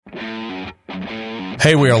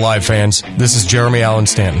Hey, We Are Live fans. This is Jeremy Allen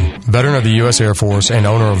Stanton, veteran of the U.S. Air Force and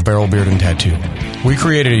owner of Barrel Beard and Tattoo. We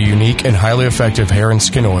created a unique and highly effective hair and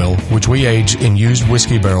skin oil, which we age in used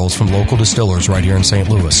whiskey barrels from local distillers right here in St.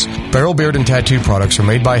 Louis. Barrel Beard and Tattoo products are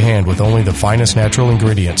made by hand with only the finest natural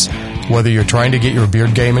ingredients. Whether you're trying to get your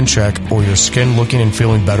beard game in check or your skin looking and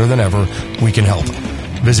feeling better than ever, we can help.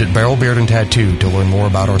 Visit Barrel Beard and Tattoo to learn more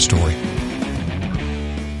about our story.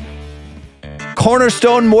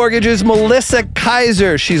 Cornerstone Mortgage's Melissa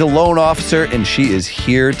Kaiser. She's a loan officer, and she is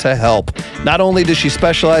here to help. Not only does she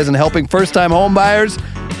specialize in helping first-time home buyers,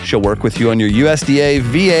 she'll work with you on your USDA,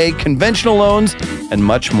 VA, conventional loans, and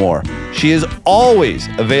much more. She is always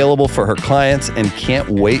available for her clients and can't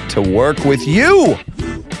wait to work with you.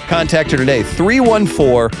 Contact her today,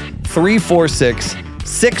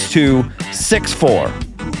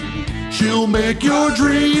 314-346-6264. She'll make your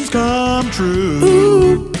dreams come true.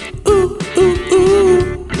 Ooh, ooh, ooh, ooh.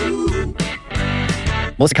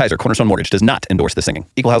 Melissa Kaiser, Cornerstone Mortgage, does not endorse the singing.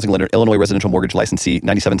 Equal housing lender, Illinois Residential Mortgage Licensee,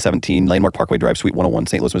 9717 Landmark Parkway Drive, Suite 101,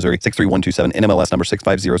 St. Louis, Missouri, 63127, NMLS number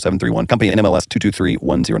 650731, company NMLS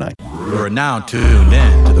 223109. You're now tuned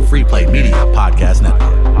in to the Free Play Media Podcast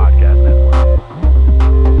Network.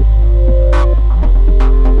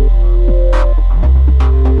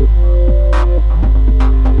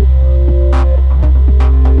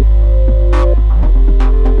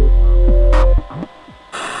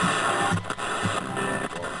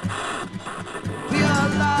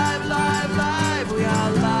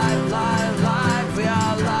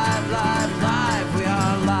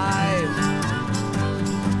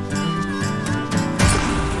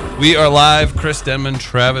 We are live. Chris Denman,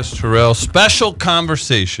 Travis Terrell. Special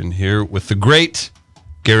conversation here with the great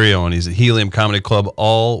Gary Owen. He's at Helium Comedy Club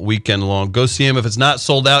all weekend long. Go see him. If it's not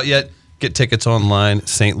sold out yet, get tickets online.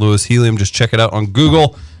 St. Louis Helium. Just check it out on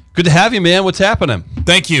Google. Good to have you, man. What's happening?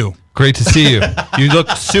 Thank you. Great to see you. You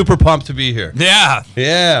look super pumped to be here. Yeah.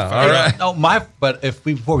 Yeah. All right. No, but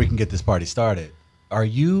before we can get this party started,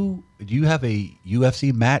 do you have a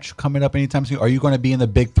UFC match coming up anytime soon? Are you going to be in the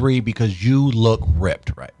big three? Because you look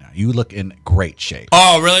ripped right now. You look in great shape.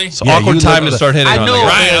 Oh, really? It's awkward time to start hitting I on know, the guy.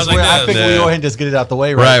 Right, I was like I this. think we Yeah. go ahead and just get it out the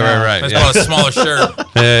way right now. Right. That's Yeah. about a smaller shirt.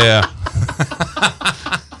 Yeah.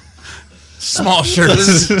 Small shirt.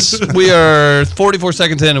 We are 44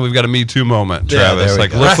 seconds in, and we've got a Me Too moment, Yeah, Travis. there we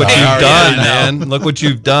Like, go. look what Right. you've done, Yeah, man. Look what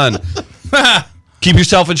you've done. Keep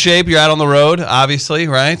yourself in shape. You're out on the road, obviously,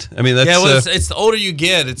 right? I mean, that's Yeah, well, it's the older you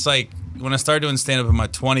get, it's like when I started doing stand-up in my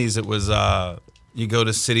 20s, it was you go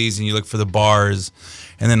to cities and you look for the bars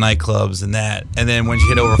and the nightclubs and that. And then once you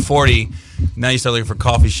hit over 40, now you start looking for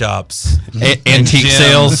coffee shops. antique gyms,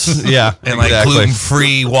 sales. Yeah, And like exactly.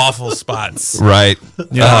 gluten-free waffle spots. Right.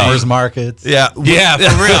 Farmers markets. Yeah. Yeah,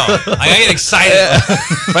 for real. I get excited.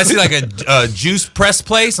 If I see like a juice press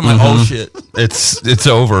place, I'm like, oh shit. It's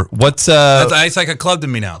over. What's It's like a club to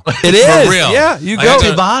me now. It is. For real. Yeah, you Like, go. I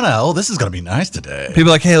go- Ivana, oh, this is going to be nice today. People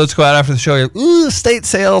are like, hey, let's go out after the show. You're like, ooh, estate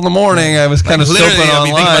sale in the morning. I was kind of Literally, scoping I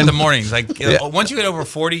mean, think about online. the mornings. Like once you get over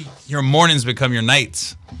 40, your mornings become your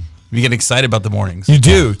nights. You get excited about the mornings. You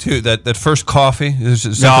do too. That first coffee. There's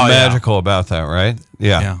something Oh, yeah. magical about that, right?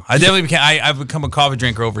 Yeah. Yeah, I definitely became. I've become a coffee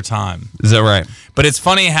drinker over time. Is that right? But it's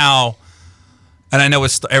funny how, and I know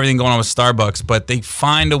with everything going on with Starbucks, but they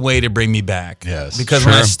find a way to bring me back. Yes. Because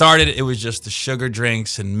when I Sure. started, it was just the sugar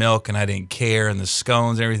drinks and milk, and I didn't care, and the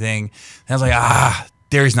scones and everything. And I was like,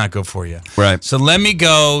 dairy's not good for you. Right. So let me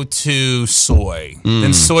go to soy.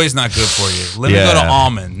 Then soy's not good for you. Let me go to Yeah.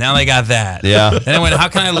 almond. Now they got that. Yeah. Then I went, how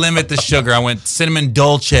can I limit the sugar? I went cinnamon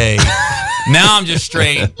dolce. Now I'm just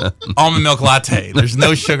straight almond milk latte. There's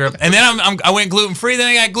no sugar. And then I went gluten free. Then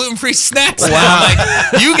I got gluten free snacks. Wow. I'm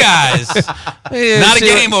like, you guys, not a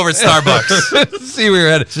game over at Starbucks. See where you're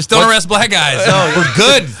headed. Just don't arrest black guys. We're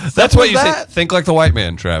good. That's what you say. that? Think like the white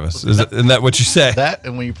man, Travis. Isn't that what you say? That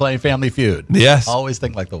and when you're playing Family Feud. Yes. Always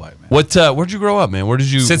think like the white man. What? Where'd you grow up, man? Where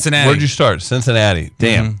did you? Cincinnati. Where'd you start? Cincinnati.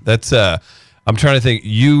 Damn. That's. I'm trying to think.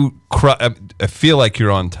 I feel like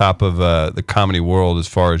you're on top of the comedy world as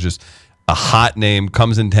far as just a hot name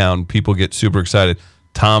comes in town. People get super excited.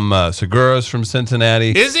 Tom Segura's from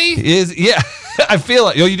Cincinnati. Is he? Yeah. I feel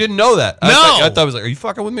like, you didn't know that. No. I thought I was like, are you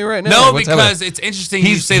fucking with me right now? No, Like, what's because happening? it's interesting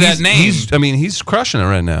you say that name. He's crushing it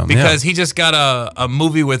right now. because he just got a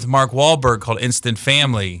movie with Mark Wahlberg called Instant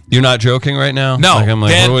Family. You're not joking right now? No, Like, I'm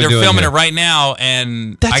like, they're what are we doing filming here? it right now,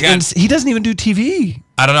 and He doesn't even do TV.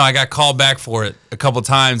 I don't know. I got called back for it a couple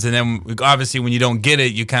times, and then obviously when you don't get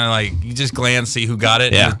it, you kind of like you just glance, see who got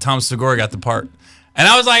it. Yeah. And Tom Segura got the part. And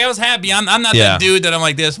I was happy. I'm not that dude that I'm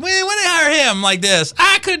like this. When did I hire him like this?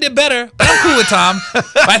 I could have did better. But I'm cool with Tom.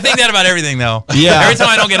 But I think that about everything, though. Yeah. Every time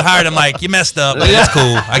I don't get hired, I'm like, you messed up. But it's cool.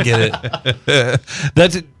 I get it.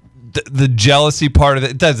 That's the jealousy part of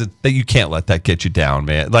it. That you can't let that get you down,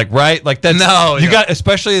 man. Like, right? Like that's you got,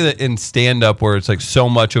 especially in stand up where it's like so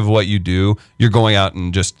much of what you do, you're going out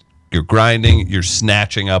and just you're grinding, you're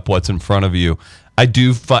snatching up what's in front of you. I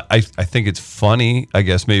think it's funny, I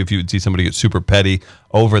guess, maybe if you would see somebody get super petty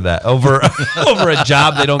over over a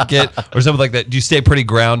job they don't get or something like that. Do you stay pretty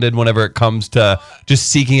grounded whenever it comes to just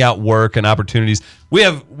seeking out work and opportunities? We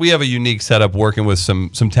have a unique setup working with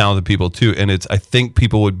some talented people too, and I think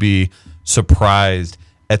people would be surprised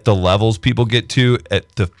at the levels people get to,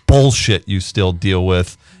 at the bullshit you still deal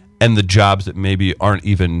with, and the jobs that maybe aren't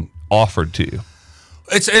even offered to you.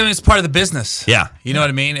 It's part of the business. Yeah. You know what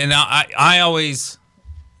I mean? And I always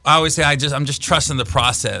say I'm just trusting the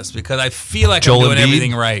process because I feel like I'm doing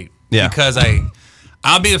everything right. Yeah. Because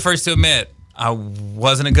I'll be the first to admit I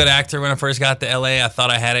wasn't a good actor when I first got to LA. I thought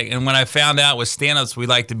I had it. And when I found out with stand-ups, we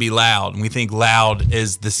like to be loud. And we think loud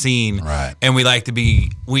is the scene. Right. And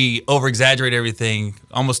we over-exaggerate everything,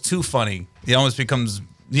 almost too funny. It almost becomes,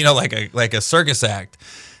 like a circus act.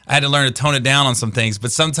 I had to learn to tone it down on some things,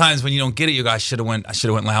 but sometimes when you don't get it, you go, I should have went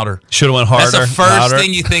louder. Should have went harder. That's the first louder.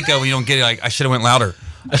 thing you think of when you don't get it. Like, I should have went louder.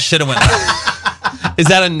 I should have went louder. Is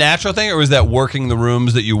that a natural thing, or was that working the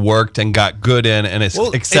rooms that you worked and got good in and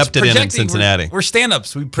accepted in Cincinnati? We're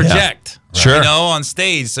stand-ups. We project. Yeah. Sure. On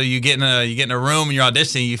stage. So you get in a room and you're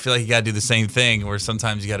auditioning. You feel like you got to do the same thing, or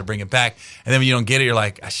sometimes you got to bring it back. And then when you don't get it, you're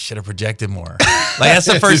like, I should have projected more. Like that's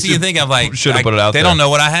the first thing you think of. Like, should have put it out there. They don't know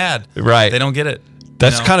what I had. Right. They don't get it.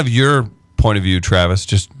 That's kind of your point of view, Travis.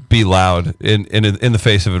 Just be loud in the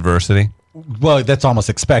face of adversity. Well, that's almost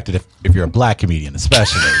expected if you're a black comedian,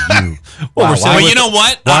 especially. You know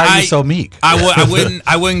what? Why are you so meek?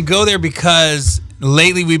 I wouldn't go there because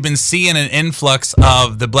lately we've been seeing an influx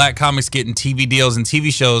of the black comics getting TV deals and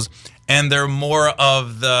TV shows, and they're more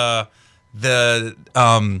of the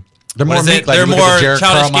They're more meek, like they're more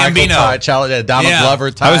Childish Gambino, Donald Glover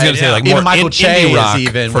type. I was going to say like even more Michael Che indie rock is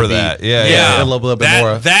even for that. Yeah. a little bit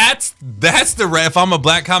more. That's the if I'm a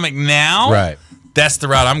black comic now, right? That's the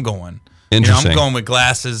route I'm going. Interesting. I'm going with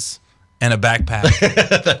glasses and a backpack.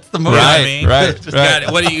 That's the move. Right, I mean? right.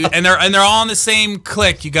 What do you? And they're all in the same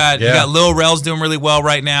clique. You got Lil Rel's doing really well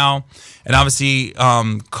right now, and obviously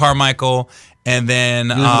Carmichael. And then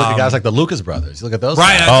you look at guys like the Lucas brothers. You look at those.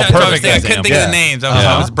 Right. Guys. Perfect. I couldn't think of the names.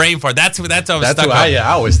 I was brain fart. That's what I was stuck on. I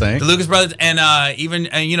always think the Lucas brothers, and even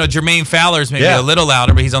Jermaine Fowler's maybe a little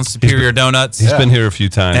louder, but he's on Superior Donuts. He's been here a few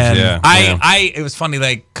times. And it was funny.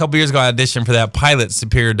 Like a couple years ago, I auditioned for that pilot,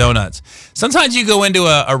 Superior Donuts. Sometimes you go into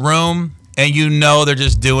a room and they're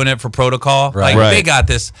just doing it for protocol. Right. Like they got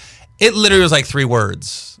this. It literally was like 3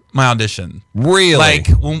 words. My audition. Really? Like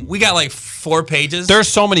when we got like 4 pages. There's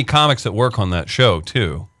so many comics that work on that show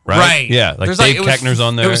too, right? Right. Yeah, like Dave Koechner's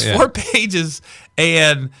on there. It was 4 pages,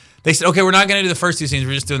 and they said, okay, we're not going to do the first 2 scenes.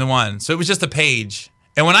 We're just doing the one. So it was just a page.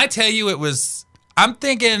 And when I tell you it was, I'm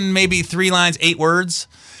thinking maybe 3 lines, 8 words.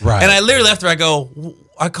 Right. And I literally left there. I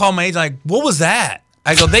call my agent, like, what was that?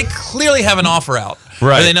 I go, they clearly have an offer out.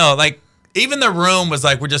 Right. Or they know. Like, even the room was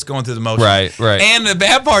like, we're just going through the motions. Right. And the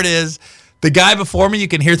bad part is, the guy before me, you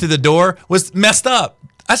can hear through the door, was messed up.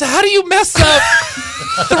 I said, how do you mess up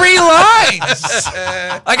 3 lines?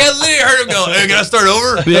 Like, I literally heard him go, hey, can I start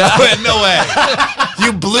over? Yeah. I went, no way.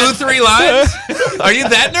 You blew 3 lines? Are you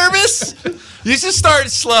that nervous? You just start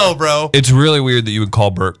slow, bro. It's really weird that you would call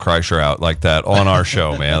Bert Kreischer out like that on our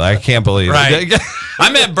show, man. I can't believe it. Right.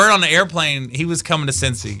 I met Bert on the airplane. He was coming to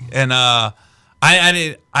Cincy. And I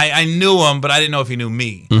knew him, but I didn't know if he knew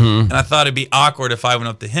me. Mm-hmm. And I thought it'd be awkward if I went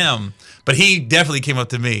up to him. But he definitely came up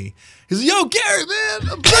to me. He's like, yo, Gary, man,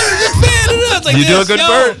 I'm a big fan. And I was like, you do a good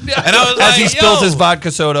Bert. And I was as he spills his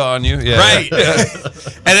vodka soda on you. Yeah. Right. And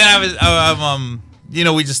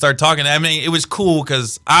then we just started talking. I mean, it was cool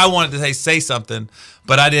because I wanted to say something,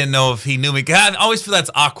 but I didn't know if he knew me. I always feel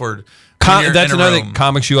that's awkward. That's another thing.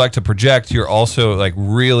 Comics you like to project. You're also like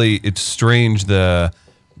really, it's strange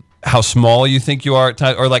how small you think you are at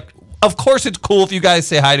times. Or like, of course it's cool if you guys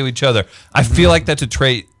say hi to each other. I feel like that's a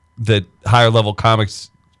trait that higher level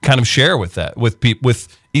comics kind of share with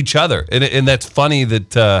each other, and that's funny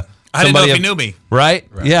that I didn't know if he knew me. Right?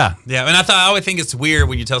 Yeah. And I always think it's weird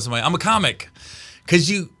when you tell somebody I'm a comic,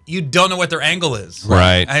 because you don't know what their angle is.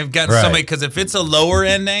 Right. I've got somebody, because if it's a lower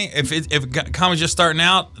end name, if comics just starting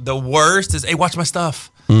out, the worst is, hey, watch my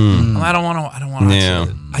stuff. I don't want to watch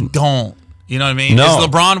it. I don't. You know what I mean? No. Is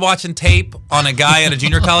LeBron watching tape on a guy at a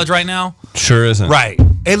junior college right now? Sure isn't. Right.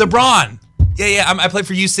 Hey, LeBron, Yeah. I played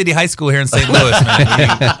for U City High School here in St. Louis,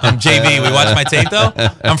 man. I'm JV. We watch my tape, though?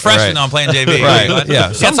 I'm freshman, though. I'm playing JV. Right. Yeah.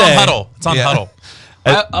 It's on Huddle. It's on Huddle.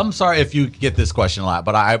 I'm sorry if you get this question a lot,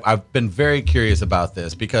 but I've been very curious about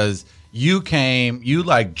this because you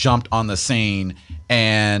jumped on the scene,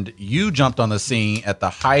 and you jumped on the scene at the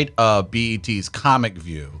height of BET's Comic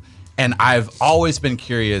View. And I've always been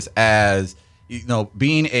curious as, you know,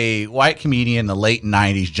 being a white comedian in the late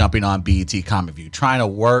 90s, jumping on BET Comic View, trying to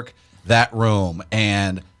work that room,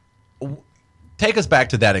 and take us back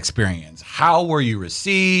to that experience. How were you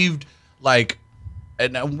received?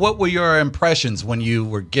 And what were your impressions when you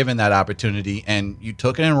were given that opportunity and you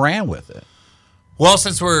took it and ran with it? Well,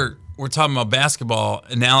 since we're talking about basketball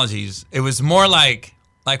analogies, it was more like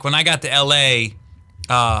when I got to LA,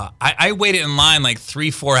 I waited in line like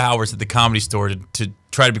 3-4 hours at the Comedy Store to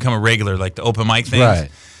try to become a regular, like the open mic things. Right.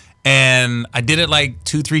 And I did it like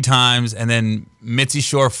 2-3 times, and then Mitzi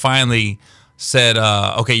Shore finally said,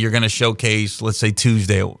 okay, you're going to showcase, let's say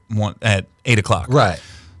Tuesday at 8 o'clock. Right.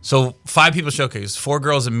 So 5 people showcased, 4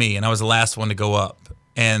 girls and me, and I was the last one to go up.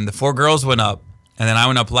 And the 4 girls went up, and then I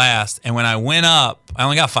went up last. And when I went up, I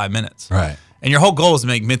only got 5 minutes. Right. And your whole goal is to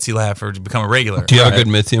make Mitzi laugh or to become a regular. Do you have a good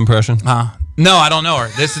Mitzi impression? No, I don't know her.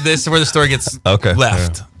 This is where the story gets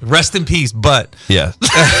left. Yeah. Rest in peace, but yeah.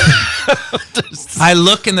 I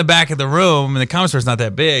look in the back of the room, and the Comedy Store's not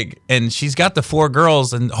that big, and she's got the 4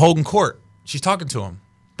 girls in Hogan Court. She's talking to them.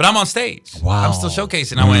 But I'm on stage. Wow. I'm still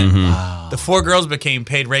showcasing. I went, wow. The 4 girls became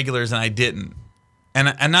paid regulars, and I didn't.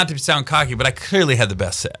 And not to sound cocky, but I clearly had the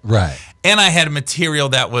best set. Right. And I had material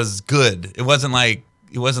that was good. It wasn't like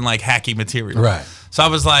hacky material. Right. So I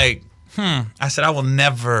was like, I said, I will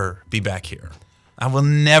never be back here. I will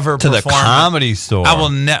never to perform. The Comedy Store. I will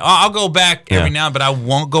I'll go back every now, but I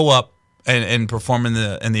won't go up and perform in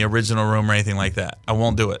the original room or anything like that. I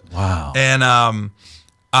won't do it. Wow. And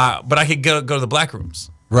but I could go to the black rooms.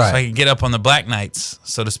 Right. So I could get up on the black nights,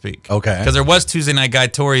 so to speak. Okay. Because there was Tuesday Night Guy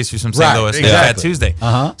Torres who's from St. Louis. Exactly. That Tuesday.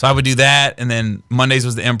 Uh-huh. So I would do that, and then Mondays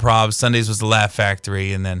was the Improv, Sundays was the Laugh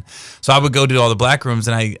Factory, and then so I would go to all the black rooms,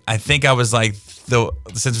 and I think I was like,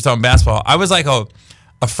 since we're talking basketball, I was like a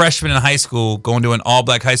freshman in high school going to an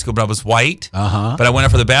all-black high school, but I was white. Uh-huh. But I went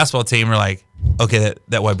up for the basketball team, and we're like, okay,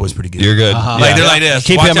 that white boy's pretty good. You're good. Uh-huh. Like, they're like this.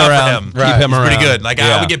 Keep Watch him out around. for him. Keep him around. Pretty good. Like,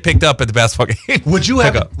 I would get picked up at the basketball game. Would you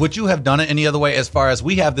have done it any other way? As far as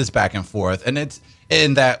we have this back and forth, and it's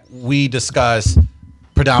in that we discuss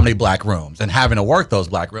predominantly black rooms and having to work those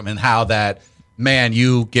black rooms, and how that, man,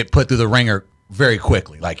 you get put through the ringer very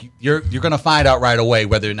quickly. Like, you're going to find out right away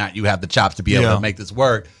whether or not you have the chops to be able to make this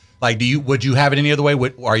work. Like, would you have it any other way?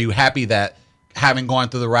 Are you happy that having gone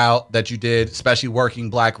through the route that you did, especially working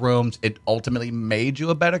black rooms, it ultimately made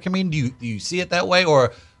you a better comedian? Do you see it that way,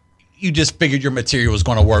 or you just figured your material was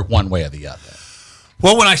going to work one way or the other?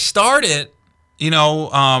 Well, when I started,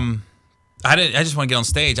 I just want to get on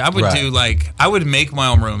stage. I would do I would make my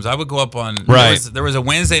own rooms. I would go up on there was a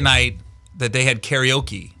Wednesday night that they had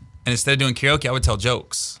karaoke, and instead of doing karaoke, I would tell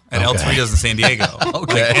jokes at El Torito's in San Diego.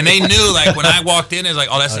 And they knew, like, when I walked in, it was like,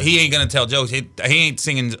 oh, he ain't gonna tell jokes. He ain't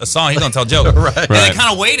singing a song. He's gonna tell jokes. And they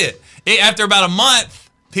kind of waited. After about a month,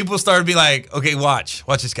 people started to be like, okay, watch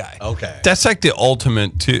this guy. Okay, that's like the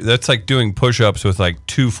ultimate too. That's like doing push-ups with like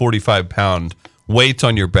 2 45-pound weights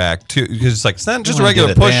on your back too, because it's like it's not just a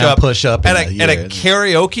regular push-up at a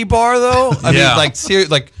karaoke bar though. I mean,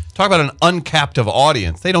 like talk about an uncapped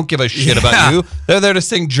audience. They don't give a shit about you. They're there to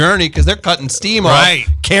sing Journey because they're cutting steam off.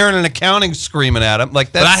 Karen in accounting screaming at them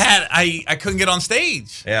like that. But I couldn't get on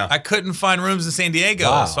stage. Yeah, I couldn't find rooms in San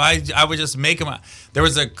Diego, so I would just make them. There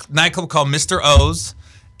was a nightclub called Mr. O's,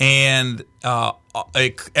 and all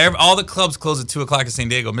the clubs closed at 2 o'clock in San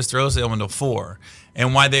Diego. Mr. O's opened until 4.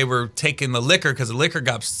 And why they were taking the liquor, because the liquor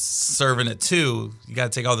got serving at 2. You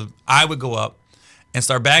got to take I would go up and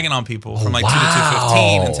start bagging on people from 2 to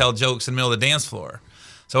 2:15 and tell jokes in the middle of the dance floor.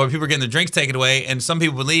 So when people were getting their drinks taken away, and some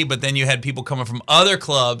people would leave, but then you had people coming from other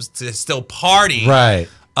clubs to still party. Right.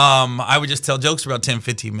 I would just tell jokes for about 10,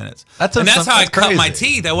 15 minutes. That's how I cut my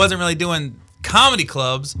teeth. I wasn't really doing comedy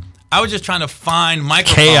clubs. I was just trying to find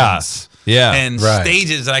microphones. Chaos. Yeah. And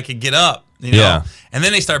stages that I could get up. Yeah. And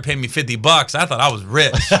then they started paying me $50. I thought I was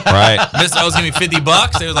rich. Right. Mr. O's giving me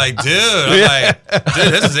 $50. They were like, dude. I'm like,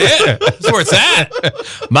 dude, this is it. This is where it's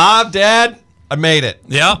at. Mom, Dad, I made it.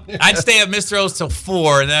 Yeah. I'd stay at Mr. O's till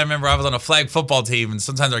 4. And then I remember I was on a flag football team, and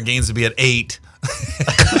sometimes our games would be at 8.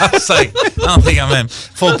 I was like, I don't think I'm in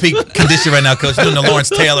full peak condition right now, Coach. Doing the Lawrence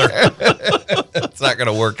Taylor. It's not going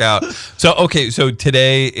to work out. So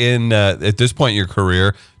today at this point in your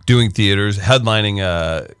career, doing theaters,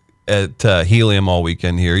 headlining at Helium all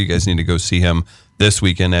weekend here. You guys need to go see him this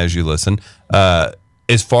weekend as you listen.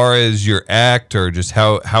 as far as your act or just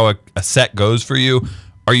how a set goes for you,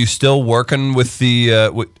 are you still working with the?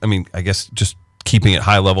 I guess just keeping it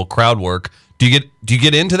high level crowd work. Do you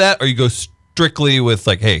get into that, or you go strictly with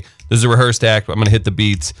like, hey, this is a rehearsed act. I'm going to hit the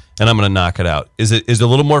beats and I'm going to knock it out. Is it a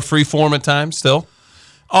little more free form at times still?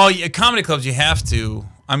 Oh, yeah, comedy clubs, you have to.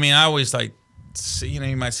 I mean, I always like,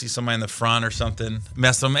 you might see somebody in the front or something,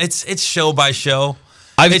 mess them. It's show by show.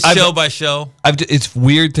 Show by show. It's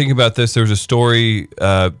weird thinking about this. There was a story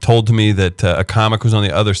told to me that a comic was on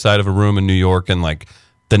the other side of a room in New York in like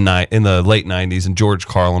in the late 90s, and George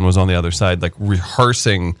Carlin was on the other side, like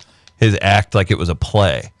rehearsing his act like it was a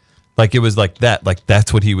play. Like it was like that. Like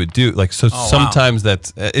that's what he would do. Like so. Sometimes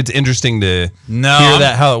that's it's interesting to hear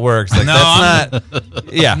that how it works. Like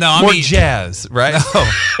more jazz, right?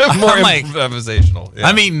 No, more improvisational. Yeah.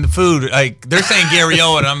 I'm eating food. Like they're saying Gary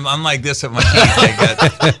Owen. I'm like this with my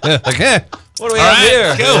teeth. Like, hey, what do we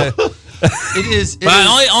have here? Cool. It is.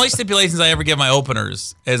 Only stipulations I ever give my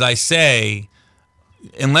openers is I say,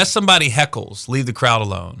 unless somebody heckles, leave the crowd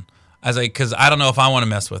alone. Because I don't know if I want to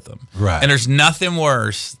mess with them. Right. And there's nothing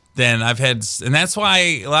worse than I've had, and that's why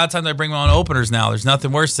a lot of times I bring my own openers now. There's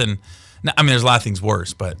nothing worse than, I mean, there's a lot of things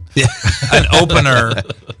worse, but an opener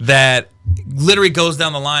that literally goes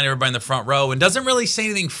down the line, everybody in the front row, and doesn't really say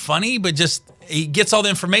anything funny, but just he gets all the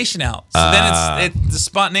information out. So then the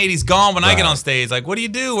spontaneity's gone when I get on stage. Like, what do you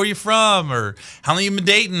do? Where are you from? Or how long you been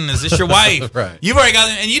dating? Is this your wife? Right. You've already got,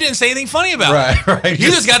 and you didn't say anything funny about it. Right.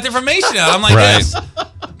 You just got the information out. I'm like, yes.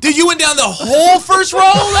 Dude, you went down the whole first row,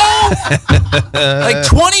 though? Like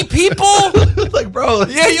 20 people? Like, bro.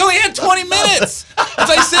 Yeah, you only had 20 minutes. As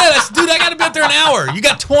I said, dude, I got to be up there an hour. You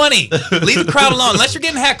got 20. Leave the crowd alone. Unless you're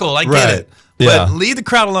getting heckled, I get it. Yeah. But leave the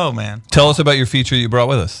crowd alone, man. Tell us about your feature you brought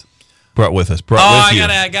with us.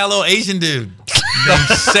 I got a little Asian dude named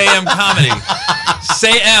Sam Comedy.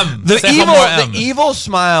 Sam. The evil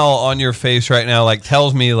smile on your face right now, like,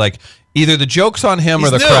 tells me, like, either the joke's on him or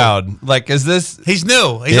the crowd. Like, is this? He's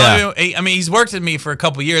new. He's worked with me for a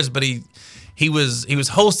couple years, but he was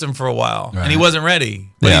hosting for a while and he wasn't ready.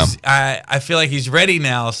 But I feel like he's ready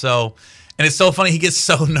now. So, and it's so funny. He gets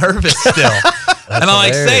so nervous still. And I'm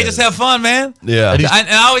like, say, just have fun, man. Yeah. This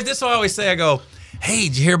is what I always say. I go, hey,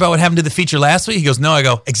 did you hear about what happened to the feature last week? He goes, no. I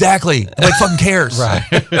go, exactly. Nobody fucking cares. Right.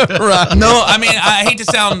 Right. No, I mean, I hate to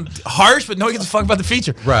sound harsh, but nobody gives a fuck about the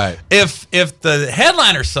feature. Right. If the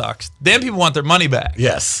headliner sucks, then people want their money back.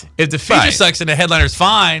 Yes. If the feature sucks and the headliner's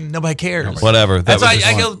fine, nobody cares. Whatever. That's why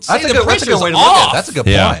I go, That's a good way to look at it. That's a good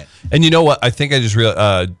point. And you know what? I think I just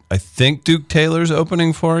realized, I think Duke Taylor's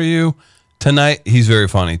opening for you tonight. He's very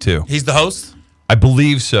funny, too. He's the host? I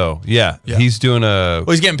believe so. Yeah. He's doing a.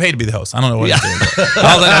 Well, he's getting paid to be the host. I don't know what he's doing.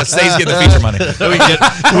 All that Say's getting the feature money.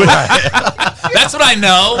 That's what I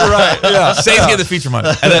know. Right. Yeah. Say's getting the feature money.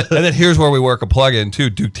 And then here's where we work a plug-in too.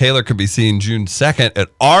 Duke Taylor can be seen June 2nd at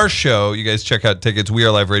our show. You guys check out tickets.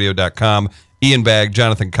 WeAreLiveRadio.com. Ian Bagg,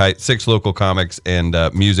 Jonathan Kite, 6 local comics and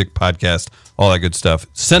music podcast, all that good stuff.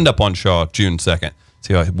 Send up on Shaw June 2nd.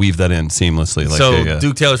 See how I weave that in seamlessly. Like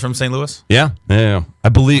Duke Taylor's from St. Louis? Yeah. I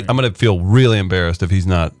believe I'm going to feel really embarrassed if he's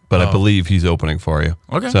not, but I believe he's opening for you.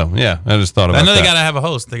 Okay. So, yeah, I just thought about that. I know they got to have a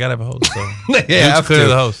host. So. Yeah, clear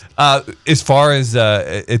the host. As far as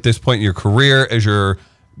at this point in your career, as you're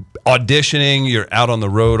auditioning, you're out on the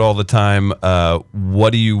road all the time, what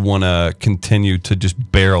do you want to continue to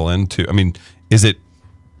just barrel into? I mean, is it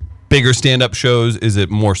bigger stand-up shows? Is it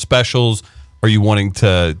more specials? Are you wanting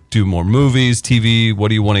to do more movies, TV?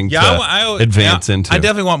 What are you wanting to advance into? I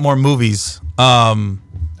definitely want more movies. That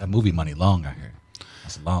movie money long, I hear.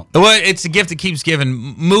 That's long. Well, it's a gift that keeps giving.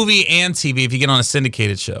 Movie and TV if you get on a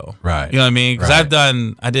syndicated show. Right. You know what I mean? Because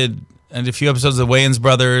I did a few episodes of the Wayans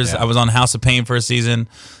Brothers. Yeah. I was on House of Pain for a season.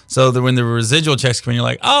 So when the residual checks come in, you're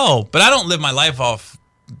like, oh, but I don't live my life off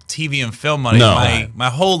TV and film money. No. My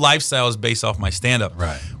whole lifestyle is based off my stand-up.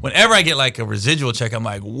 Right. Whenever I get like a residual check, I'm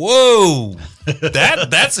like, whoa,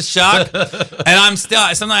 that's a shock. And I'm still,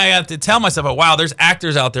 sometimes I have to tell myself, wow, there's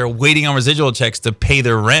actors out there waiting on residual checks to pay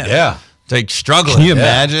their rent. Yeah. Like struggling. Can you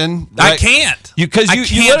imagine? I can't. I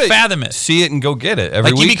can't fathom it. See it and go get it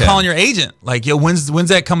every weekend. You be calling your agent. Like, yo, when's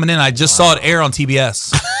that coming in? I just saw it air on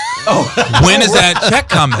TBS. When is that check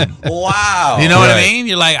coming? Wow. You know what I mean?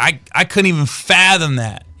 You're like, I couldn't even fathom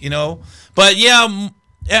that, you know? But yeah,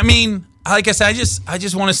 I mean, like I said, I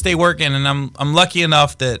just want to stay working, and I'm lucky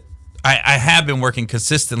enough that I have been working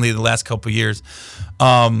consistently the last couple of years.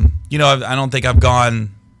 You know, I don't think I've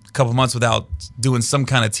gone a couple months without doing some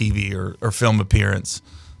kind of TV or film appearance.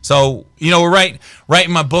 So, you know, we're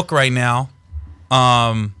writing my book right now.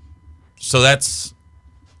 So that's,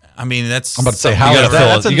 I mean, that's. I'm about to say, You how gotta is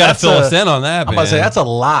that? fill, you gotta fill us in on that, I'm about to say man. that's a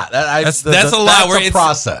lot. That's a lot. That's a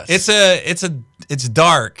process. It's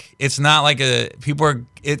dark. It's not like people are, and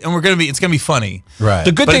it's gonna be funny. Right.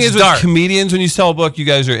 The good But thing it's is with dark. comedians, when you sell a book, you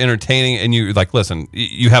guys are entertaining, and you like listen.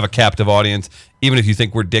 You have a captive audience. Even if you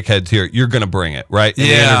think we're dickheads here, you're gonna bring it right in the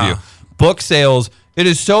Yeah. interview. Book sales, it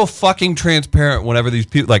is so fucking transparent. Whenever these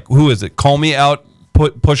people, like who is it? Call Me Out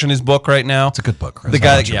pushing his book right now. It's a good book, Chris. The Why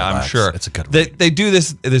guy, don't you yeah, I'm relax? sure. It's a good They, read. they do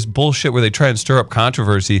this bullshit where they try and stir up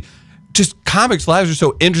controversy. Just comics' lives are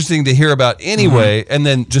so interesting to hear about anyway, and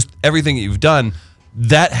then just everything that you've done.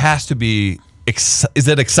 That has to be. Is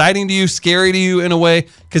that exciting to you? Scary to you in a way?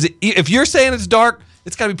 Because if you're saying it's dark,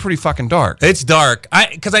 it's got to be pretty fucking dark. It's dark.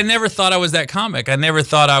 Because I never thought I was that comic. I never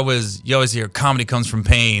thought I was. You always hear comedy comes from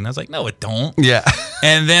pain. I was like, no, it don't. Yeah.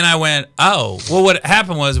 And then I went, oh, well, what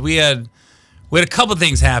happened was we had a couple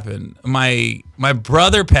things happen. My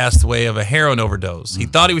brother passed away of a heroin overdose. He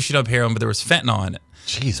thought he was shooting up heroin, but there was fentanyl in it.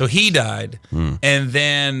 Jesus. So he died,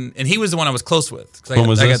 and he was the one I was close with. 'Cause When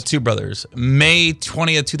was I this? got two brothers. May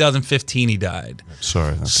 20th, 2015, he died.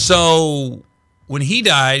 Sorry. So when he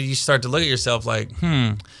died, you start to look at yourself like,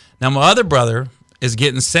 Now my other brother is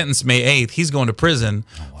getting sentenced May 8th. He's going to prison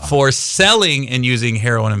for selling and using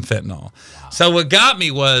heroin and fentanyl. So what got me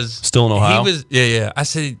was Still in Ohio? He was yeah. I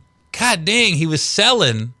said, God dang, he was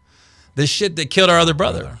selling the shit that killed our other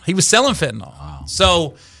brother. He was selling fentanyl. Wow.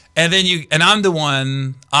 So and I'm the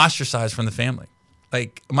one ostracized from the family.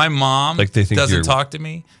 Like my mom Like they think doesn't you're- talk to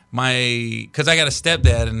me. Because I got a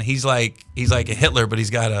stepdad and he's like a Hitler, but he's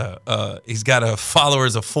got a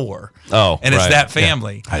followers of 4. Oh, and it's right. that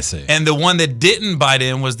family. I see. And the one that didn't bite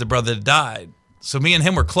in was the brother that died. So me and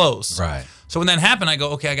him were close. Right. So when that happened, I go,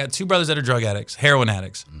 okay, I got 2 brothers that are drug addicts, heroin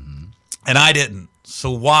addicts, and I didn't.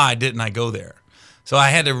 So why didn't I go there? So I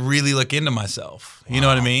had to really look into myself. You know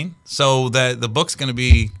what I mean? So that the book's going to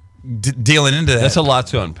be dealing into that. That's a lot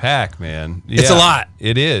to unpack, man. It's a lot.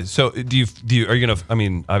 It is. So are you gonna? I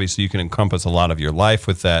mean, obviously you can encompass a lot of your life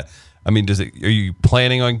with that. I mean, are you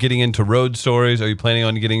planning on getting into road stories? Are you planning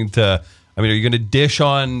on getting into? I mean, are you going to dish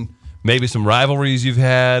on maybe some rivalries you've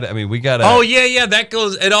had? I mean, we got. Oh yeah. That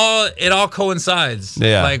goes. It all coincides.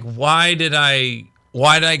 Yeah. Like why did I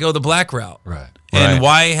go the black route? Right. And Right.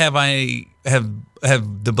 why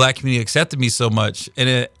have the black community accepted me so much?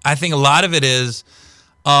 And I think a lot of it is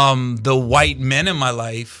the white men in my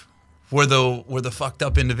life were the fucked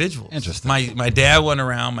up individuals. Interesting. My dad went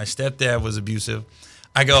around. My stepdad was abusive.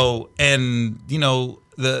 I go, and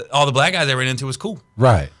all the black guys I ran into was cool.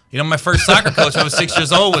 Right. My first soccer coach, I was 6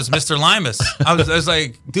 years old, was Mr. Limas. I was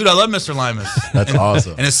like, dude, I love Mr. Limas. That's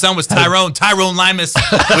awesome. And his son was Tyrone Limas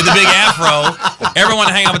with the big afro. Everyone wanted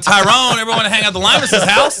to hang out with Tyrone. Everyone wanted to hang out at the Limas'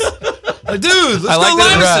 house. Like, dude, let's go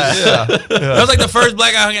Limas'. Yeah. That was like the first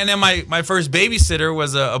black guy I hung out. And then my first babysitter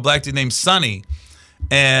was a black dude named Sonny.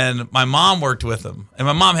 And my mom worked with him. And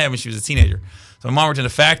my mom had him when she was a teenager. So my mom worked in a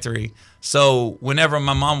factory. So whenever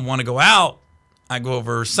my mom would want to go out, I go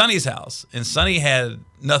over Sonny's house. And Sonny had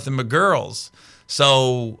nothing but girls.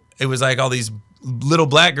 So it was like all these little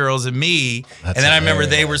black girls and me. That's and then I remember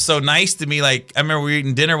they hilarious. were so nice to me. Like, I remember we were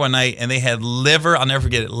eating dinner one night and they had liver. I'll never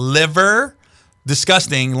forget it. Liver,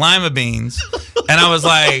 disgusting, lima beans. And I was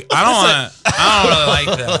like, I don't really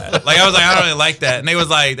like that. Like, I was like, I don't really like that. And they was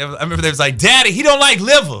like, I remember they was like, Daddy, he don't like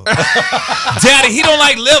liver. Daddy, he don't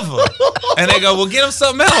like liver. And they go, well, get him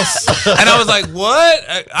something else. And I was like,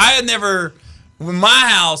 what? I had never... In my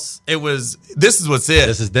house, it was, this is what's it.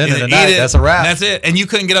 This is dinner Either tonight. eat it, That's a wrap. and that's it. And you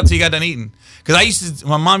couldn't get up till you got done eating. Because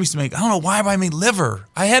my mom used to make, I don't know why I made liver.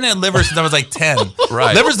 I hadn't had liver since I was like 10.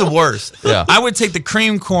 Right. Liver's the worst. Yeah. I would take the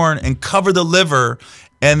cream corn and cover the liver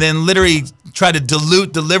and then literally try to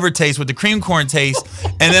dilute the liver taste with the cream corn taste.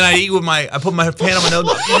 And then I put my hand on my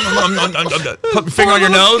nose, put my finger on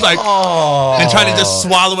your nose, like, and try to just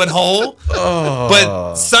swallow it whole.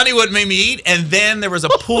 But Sonny wouldn't make me eat. And then there was a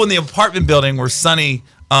pool in the apartment building where Sonny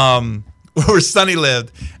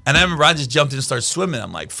lived. And I remember I just jumped in and started swimming.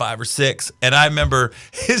 I'm like 5 or 6. And I remember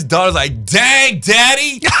his daughter's like, dang,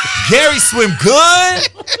 Daddy, Gary swim good.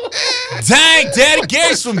 Dang, Daddy,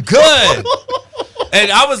 Gary swim good. And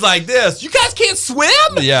I was like this, you guys can't swim?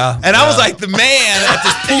 Yeah. And I was like the man at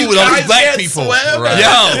this pool with all these black people. Right.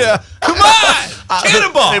 Yo, come on,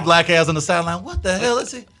 cannonball. Hey, black ass on the sideline. What the hell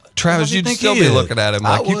is he? Travis, What do you you'd think still he be is? looking at him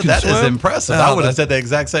like, you can That is swim? impressive. No, I would have that- said the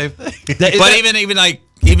exact same thing. But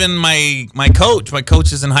even my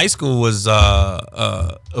coaches in high school was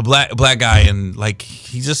a black guy, and like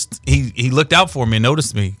he looked out for me and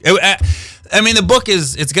noticed me. I mean, the book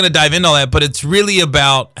it's going to dive into all that, but it's really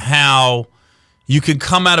about how you can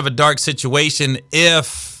come out of a dark situation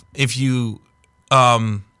if you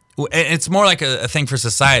it's more like a thing for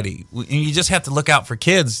society. And you just have to look out for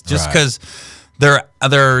kids just Right. because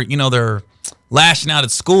they're lashing out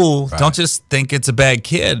at school. Right. Don't just think it's a bad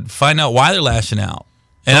kid. Find out why they're lashing out.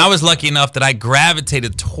 And I was lucky enough that I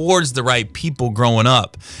gravitated towards the right people growing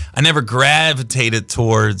up. I never gravitated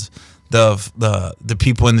towards the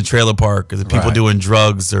people in the trailer park or the people Right. doing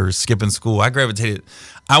drugs or skipping school. I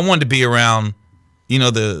wanted to be around,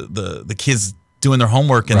 the kids doing their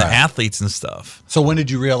homework and Right. the athletes and stuff. So when did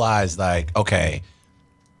you realize, like, okay,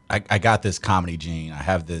 I got this comedy gene. I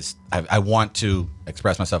have this. I want to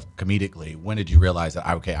express myself comedically. When did you realize that?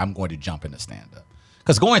 Okay, I'm going to jump into stand-up.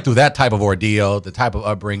 Because going through that type of ordeal, the type of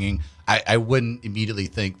upbringing, I wouldn't immediately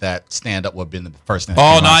think that stand-up would have been the first thing. that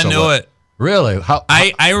Oh, came no, out. I So knew what- it. Really? How?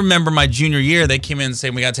 I remember my junior year, they came in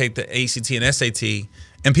saying we got to take the ACT and SAT.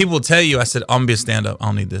 And people will tell you, I said, I'm going to be a stand-up. I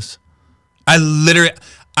don't need this. I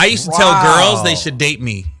used to tell girls they should date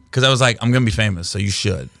me because I was like, I'm going to be famous, so you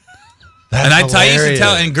should. And I used to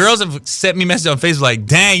tell, and girls have sent me messages on Facebook like,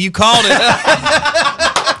 dang, you called it.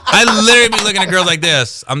 I literally be looking at girls like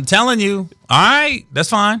this. I'm telling you, all right, that's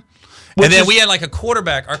fine. And then we had like a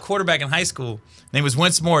quarterback, our quarterback in high school, name was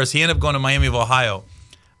Wentz Morris. He ended up going to Miami of Ohio.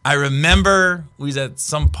 I remember we was at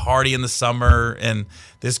some party in the summer, and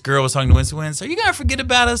this girl was talking to Wentz. Are you gonna forget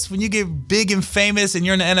about us when you get big and famous and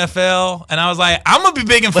you're in the NFL? And I was like, I'm gonna be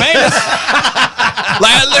big and famous. Like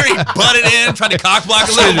I literally butted in, tried to cock block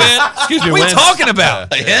a little bit. Excuse me, what are you Wentz. talking about?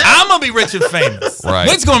 I'm gonna be rich and famous. Right.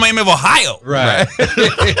 Wentz going to Miami of Ohio. Right.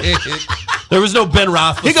 There was no Ben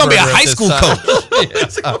Roethlisberger. He's gonna be a high at this school time.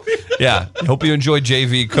 coach. Yeah. Hope you enjoy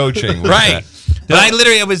JV coaching. with Right. that. But I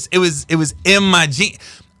literally, it was in my gene.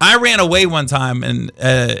 I ran away one time, and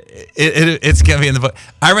it's gonna be in the book.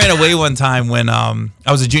 I ran away one time when I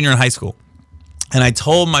was a junior in high school, and I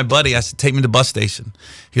told my buddy, I said, "Take me to the bus station."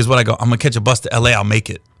 Here's what I go: I'm gonna catch a bus to LA. I'll make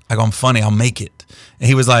it. I go, I'm funny. I'll make it. And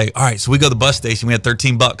he was like, all right, so we go to the bus station. We had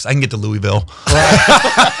 $13. I can get to Louisville.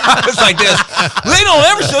 It's like this. They don't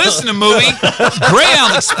ever show this in the movie.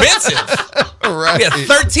 Greyhound's expensive. Right. We had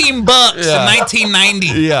 $13 in 1990.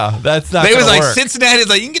 Yeah, that's not They was gonna like, work. Cincinnati's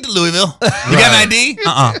like, you can get to Louisville. You got an ID? You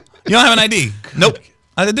don't have an ID? Nope.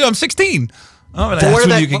 I said, dude, I'm 16. Oh, That's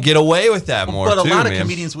when you could get away with that more, But a too, lot of man.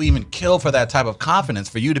 comedians will even kill for that type of confidence.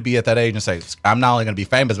 For you to be at that age and say, I'm not only going to be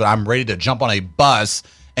famous, but I'm ready to jump on a bus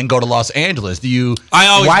and go to Los Angeles.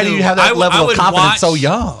 Why do you have that level of confidence so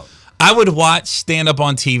young? I would watch stand up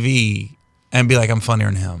on TV and be like, I'm funnier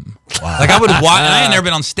than him. Wow. Like I would watch, and I had never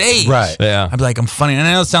been on stage. Right. Yeah. I'd be like, I'm funny. And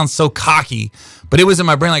I know it sounds so cocky, but it was in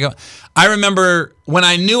my brain. Like I remember when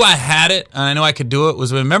I knew I had it and I knew I could do it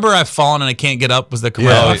was remember I've fallen and I can't get up was the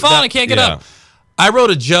commercial. Yeah. I've fallen and I can't get Yeah. up. I wrote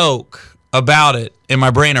a joke about it. In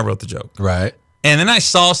my brain, I wrote the joke. Right. And then I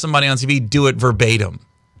saw somebody on TV do it verbatim.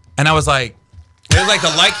 And I was like, it was like the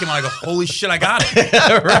light came on. I go, holy shit, I got it.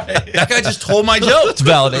 Right. That guy just told my joke. It's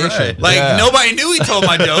validation. Like Yeah. nobody knew he told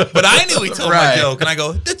my joke, but I knew he told Right. my joke. And I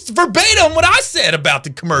go, that's verbatim what I said about the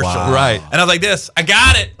commercial. Wow. Right. And I was like this, I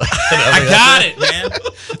got it. I got it,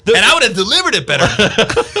 man. And I would have delivered it better.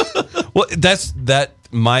 Well, that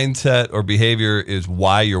mindset or behavior is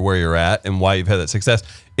why you're where you're at and why you've had that success.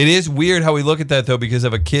 It is weird how we look at that, though, because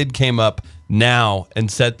if a kid came up now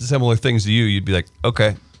and said similar things to you, you'd be like,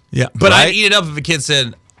 okay. Yeah, but Right? I'd eat it up if a kid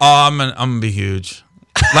said, "Oh, I'm gonna be huge."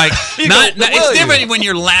 Like, not will it's you? different when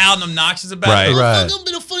you're loud and obnoxious about Right. it. Right. I'm gonna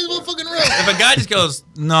be the funniest motherfucking room. If a guy just goes,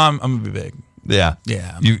 "No, I'm gonna be big." Yeah.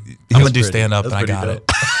 Yeah, You, I'm gonna do stand up, and I got it.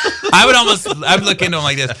 I'd look into him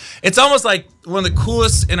like this. It's almost like one of the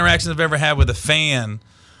coolest interactions I've ever had with a fan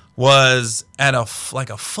was at a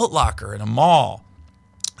Foot Locker in a mall.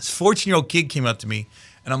 This 14-year-old kid came up to me,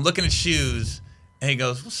 and I'm looking at shoes, and he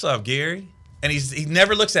goes, "What's up, Gary?" And he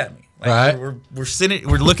never looks at me. Like, Right. We're sitting,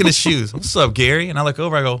 we're looking at shoes. "What's up, Gary?" And I look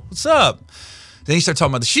over, I go, "What's up?" Then he started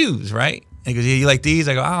talking about the shoes, right? And he goes, "Yeah, you like these?"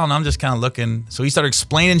 I go, "I don't know, I'm just kind of looking." So he started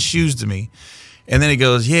explaining shoes to me. And then he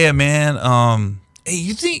goes, "Yeah, man, hey,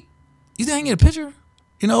 you think I can get a picture?"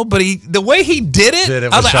 You know, but the way he did it,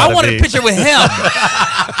 I was like, I wanted a picture with him.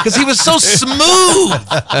 Because he was so smooth.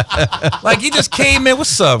 Like, he just came in,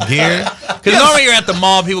 "What's up, Gary?" Because normally you're at the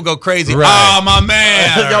mall, people go crazy. Right. "Oh, my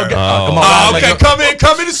man." Come on. "Oh, okay,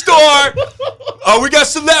 come in the store. Oh, we got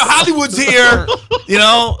some Hollywood's here." You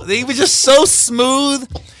know, he was just so smooth.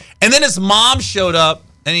 And then his mom showed up,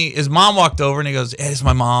 and his mom walked over, and he goes, "Hey, this is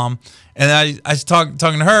my mom." And I was talking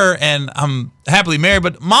to her, and I'm happily married,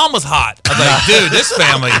 but mom was hot. I was like, dude, this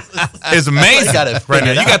family is amazing got it right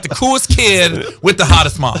now. You got the coolest kid with the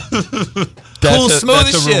hottest mom. Cool, smooth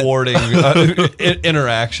that's as a shit. rewarding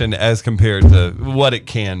interaction as compared to what it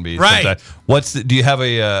can be. Right. sometimes. Do you have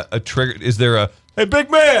a trigger? Is there a, "Hey,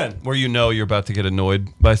 big man," where you know you're about to get annoyed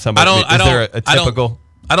by somebody? Is there a typical?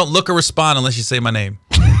 I don't look or respond unless you say my name.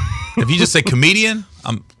 If you just say comedian,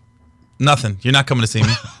 I'm nothing. You're not coming to see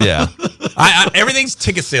me. Yeah. Everything's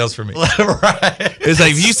ticket sales for me. Right. It's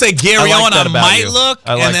like if you say Gary I like Owen, that I about might you. look,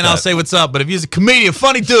 I like and then I'll that. say what's up. But if you're a comedian,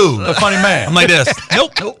 funny dude, A funny man. I'm like this.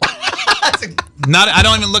 Nope. I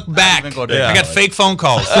don't even look back. even go there. I got fake phone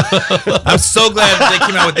calls. I'm so glad that they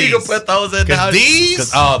came out with these. You can put those in now.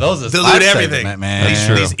 These Those are dilute everything. man. That's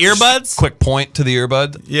true. These earbuds. Quick point to the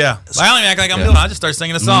earbud. Yeah. I don't even act like I'm doing it. I just start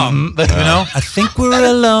singing a song. You know? I think we're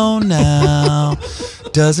alone now.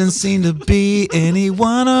 Doesn't seem to be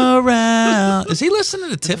anyone around. Is he listening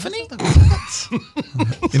to Tiffany?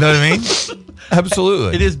 You know what I mean?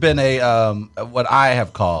 Absolutely. It has been what I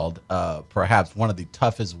have called perhaps one of the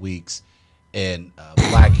toughest weeks in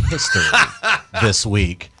Black history this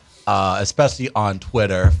week, especially on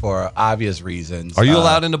Twitter for obvious reasons. Are you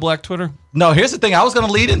allowed into Black Twitter? No, here's the thing. I was going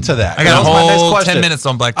to lead into that. I got That a was my next whole question. 10 minutes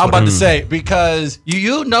on Black I'm Twitter. about to say, because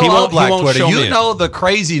you know He of won't- he Black won't Twitter. show me You it. know the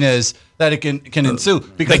craziness that it can ensue.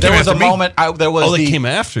 Because They there came was a after me? moment, there was Oh, they the... came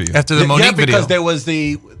after you. After the Monique video. because there was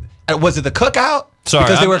the... was it the cookout? Sorry,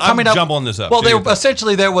 because they were I'm coming up. jumbling this up. Well, Do your thing.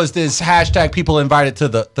 essentially there was this hashtag people invited to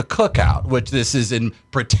the cookout, which this is in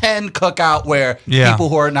pretend cookout where Yeah. people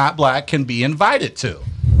who are not black can be invited to.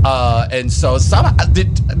 And so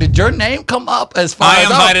did your name come up as far I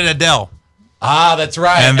as invited Adele. Ah, that's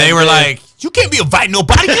right. And they were then- like, you can't be inviting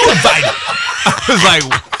nobody. You invited. I was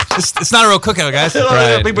like, it's not a real cookout, guys.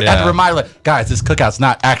 Right, People had yeah. to remind, like, guys, this cookout's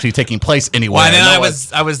not actually taking place anywhere. Well, and then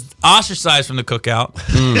No, I was ostracized from the cookout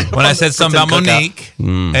when I said something about Pretend cookout.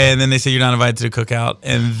 Monique, and then they said you're not invited to the cookout,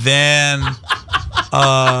 and then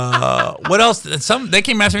what else? They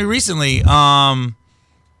came after me recently.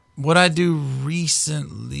 What I do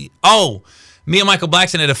recently? Oh, me and Michael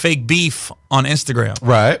Blackson had a fake beef on Instagram.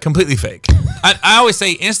 Right. Completely fake. I always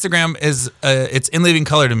say Instagram is it's in living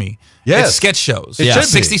color to me. Yes. It's sketch shows. It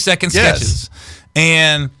should be. 60-second Yes. sketches.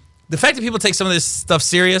 And the fact that people take some of this stuff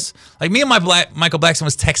serious, like me and Michael Blackson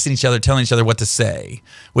was texting each other, telling each other what to say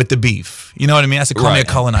with the beef. You know what I mean? I said, call me a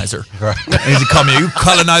colonizer. Right. And he said, call me, you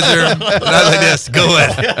colonizer. And I was like this, go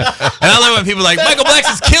ahead. And I love when people are like, Michael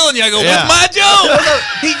Blackson's killing you. I go, what's my joke?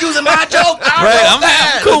 He's using my joke. Right,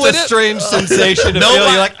 I'm cool with It's a it. strange sensation to No, feel. but-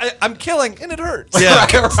 You're like, I'm killing, and it hurts. Yeah.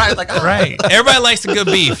 right. Like, Right. Everybody likes a good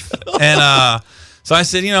beef. And so I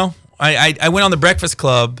said, I went on the Breakfast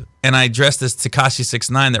Club and I dressed as Tekashi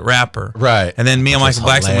 6ix9ine, that rapper. Right. And then me and Which Michael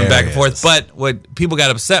is Blackson went back and hilarious. forth. But what people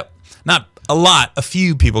got upset, not a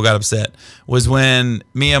few people got upset, was when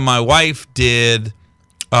me and my wife did,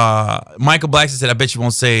 Michael Blackson said, I bet you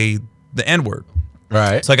won't say the N-word.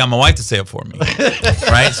 right. So I got my wife to say it for me,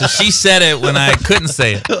 right? So she said it when I couldn't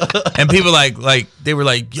say it, and people they were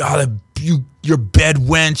like, "Yo, you're bed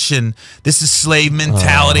wench, and this is slave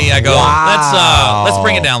mentality." I go, let's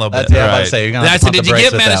bring it down a little bit. That's, yeah, I'm about Right. to say, you're gonna Then I have to said, pump "Did the you brakes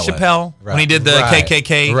get with mad at that one." Chappelle when he did the Right.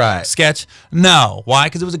 KKK Right. sketch?" No, why?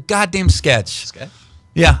 Because it was a goddamn sketch. Okay.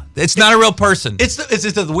 Yeah, it's not a real person. It's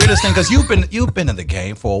just the weirdest thing because you've been in the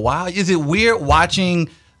game for a while. Is it weird watching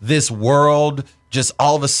this world just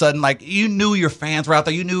all of a sudden, like, you knew your fans were out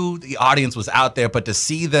there, you knew the audience was out there, but to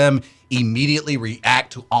see them immediately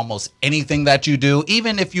react to almost anything that you do,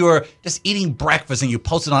 even if you're just eating breakfast and you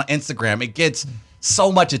post it on Instagram, it gets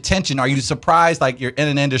so much attention. Are you surprised, like, you're in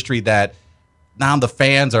an industry that now the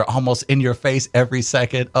fans are almost in your face every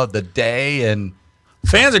second of the day? And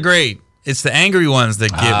Fans are great. It's the angry ones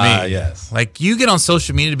that get me. yes. Like, you get on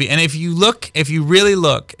social media to be, and if you really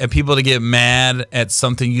look at people to get mad at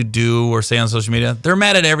something you do or say on social media, they're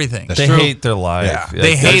mad at everything. They hate their life. Yeah.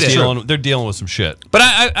 They hate it. They're dealing with some shit. But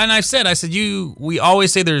I said, we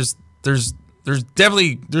always say there's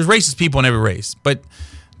definitely racist people in every race, but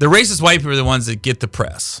the racist white people are the ones that get the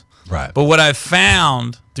press. Right. But what I've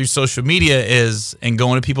found through social media is, and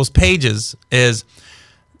going to people's pages, is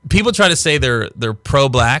people try to say they're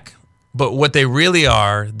pro-black, but what they really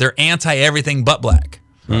are, they're anti-everything but black.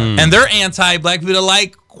 And they're anti-black people that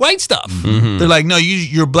like white stuff. They're like, no,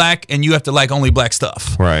 you're black and you have to like only black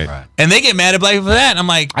stuff. Right. And they get mad at black people for that. And I'm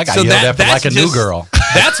like, I got so yelled at for that's like a new just- girl.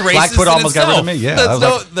 That's racist. Blackfoot in almost got rid of itself. me. Yeah, That's I was no-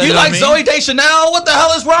 like, that- you know like what I mean? Zooey Deschanel? What the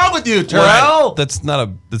hell is wrong with you, Terrell? That's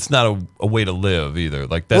not a way to live either.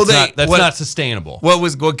 Like that's not sustainable.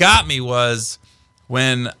 What got me was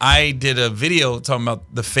when I did a video talking about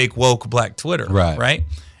the fake woke black Twitter. Right.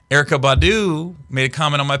 Erica Badu made a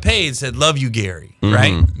comment on my page, said, "Love you, Gary."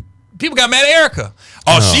 Right. People got mad at Erica.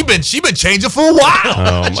 She been changing for a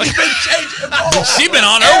while. She's been changing. She been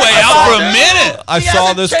on her way out for a minute. I She saw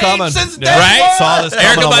hasn't this changed comment. since Yeah. day Right? one. Saw this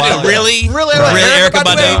Erica comment a while Badu, ago. really? Really? Really, Erica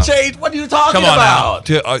Badu ain't Badu? changed. What are you talking Come on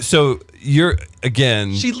about? So you're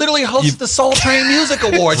again. She literally hosts the Soul Train Music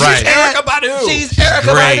Awards. Right. She's Erykah Badu. She's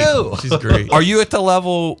Erykah Great. Badu. She's great. Are you at the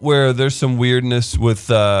level where there's some weirdness with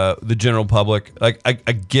the general public? Like, I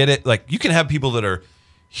get it. Like, you can have people that are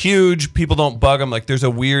huge. People don't bug them. Like, there's a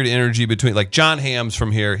weird energy between, like, John Hamm's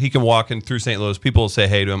from here. He can walk in through St. Louis. People will say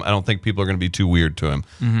hey to him. I don't think people are going to be too weird to him.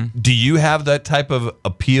 Do you have that type of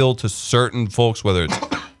appeal to certain folks, whether it's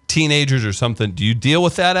teenagers or something? Do you deal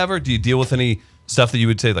with that ever? Do you deal with any stuff that you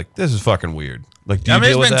would say, like, this is fucking weird? Like, do you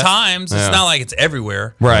there's deal with been that? times. Yeah. It's not like it's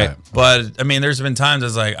everywhere. Right. But, I mean, there's been times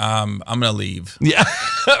it's like, I'm going to leave. Yeah.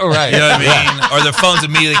 Right. You know what I mean? Or the phones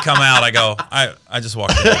immediately come out. I go, I just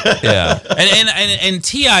walked away. Yeah. And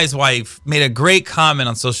T.I.'s wife made a great comment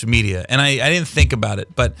on social media, and I didn't think about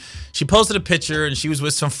it, but she posted a picture, and she was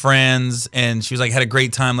with some friends, and she was like, had a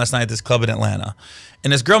great time last night at this club in Atlanta.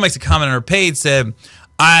 And this girl makes a comment on her page, said,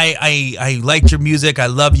 I liked your music. I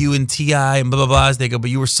love you and T.I. and blah, blah, blah. They go,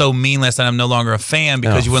 but you were so mean last night. I'm no longer a fan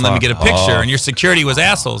because you wouldn't let me get a picture. And your security was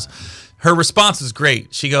assholes. Her response was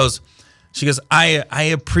great. She goes,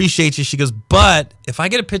 I appreciate you. She goes, but if I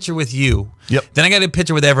get a picture with you, then I get a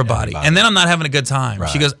picture with everybody. And then I'm not having a good time.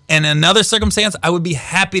 Right. She goes, in another circumstance, I would be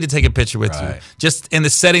happy to take a picture with you. Just in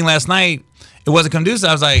the setting last night, it wasn't conducive.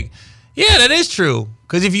 I was like, yeah, that is true.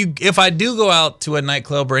 Because if I do go out to a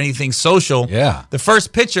nightclub or anything social, the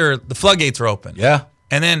first picture, the floodgates are open. Yeah.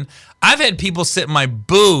 And then I've had people sit in my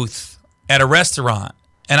booth at a restaurant,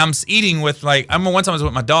 and I'm eating with, like, I remember one time I was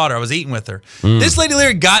with my daughter. I was eating with her. This lady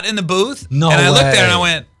literally got in the booth, and I looked at her and I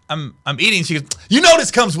went, I'm eating. She goes, you know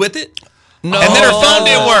this comes with it. No. And then her phone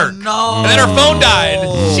didn't work. No. And then her phone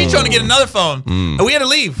died. She's trying to get another phone. And we had to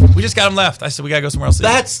leave. We just got him left. I said, we got to go somewhere else.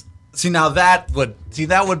 That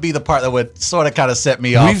would be the part that would sort of kind of set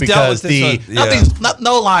me off, because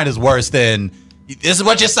no line is worse than this is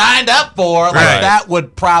what you signed up for. Like, that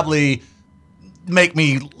would probably make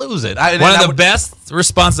me lose it. One of the best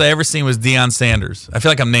responses I ever seen was Deion Sanders. I feel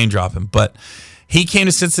like I'm name dropping, but he came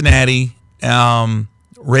to Cincinnati.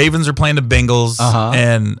 Ravens are playing the Bengals,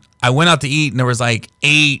 and I went out to eat, and there was like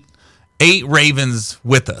eight Ravens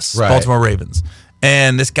with us, Baltimore Ravens.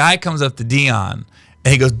 And this guy comes up to Deion.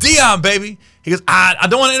 And he goes, Deion, baby. He goes, I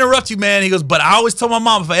don't want to interrupt you, man. He goes, but I always told my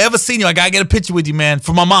mom, if I ever seen you, I got to get a picture with you, man.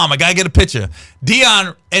 For my mom, I got to get a picture.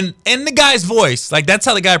 Deion, and in the guy's voice, like, that's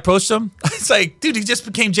how the guy approached him. It's like, dude, he just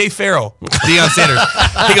became Jay Farrell, Deion Sanders.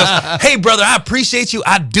 He goes, hey, brother, I appreciate you.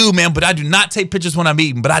 I do, man, but I do not take pictures when I'm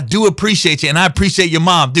eating. But I do appreciate you, and I appreciate your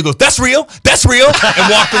mom. Dude goes, that's real, and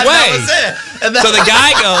walked away. So the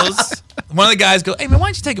guy goes... One of the guys goes, hey, man, why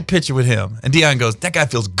don't you take a picture with him? And Deion goes, that guy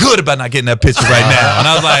feels good about not getting that picture right now. And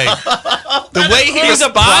I was like, the way he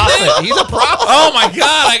responded. He's a prophet. Oh, my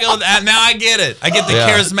God. I go, now I get it. I get the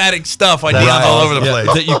charismatic stuff. Deion's all over the place.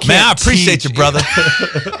 That you can't man, I appreciate you, brother.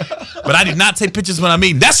 But I do not take pictures when I'm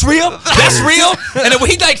eating. That's real? That's real? And then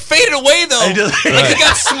he, like, faded away, though. Like, he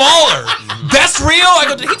got smaller. That's real? I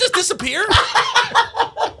go, did he just disappear?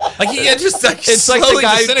 Like, he had just, like, it's like the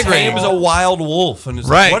guy who disintegrated. tames a wild wolf. And it's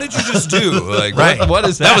like, what did you just do? Like, what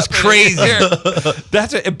is that? That was crazy.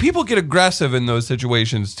 That's it. And people get aggressive in those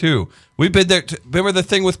situations too. We've been there. Remember the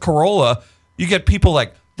thing with Corolla? You get people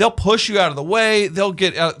like, they'll push you out of the way. They'll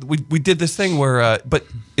get out. We did this thing where, but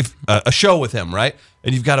if a show with him, right?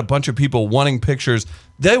 And you've got a bunch of people wanting pictures,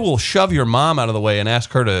 they will shove your mom out of the way and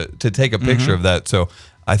ask her to take a picture of that. So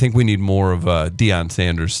I think we need more of Deion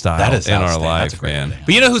Sanders style in our life, man.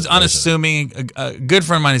 But you know who's unassuming? A good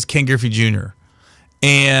friend of mine is Ken Griffey Jr.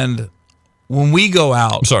 And when we go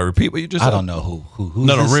out, I'm sorry. Repeat what you just said. I don't know who.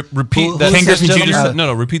 No, repeat that. Ken Griffey Jr.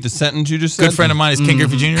 No, repeat the sentence you just said. Good friend of mine is Ken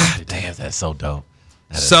Griffey Jr. God damn, that's so dope.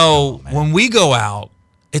 So when we go out,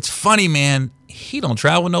 it's funny, man. He don't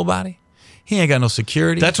travel with nobody. He ain't got no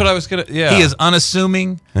security. That's what I was gonna. Yeah, he is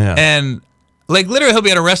unassuming, and like literally, he'll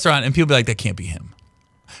be at a restaurant and people be like, "That can't be him."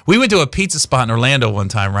 We went to a pizza spot in Orlando one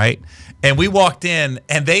time, right? And we walked in,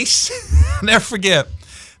 and they I'll never forget.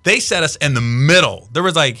 They set us in the middle. There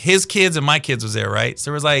was like his kids and my kids was there, right? So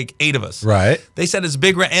there was like 8 of us. Right. They set us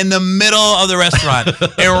big in the middle of the restaurant.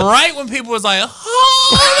 And right when people was like,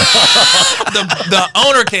 oh, the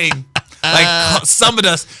owner came, like summoned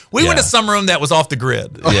us. We went to some room that was off the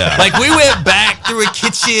grid. Yeah. Like we went back through a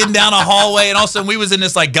kitchen, down a hallway, and all of a sudden we was in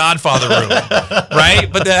this like Godfather room, right?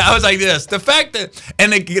 But I was like this. The fact that,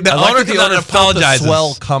 and the owner comes out and apologizes.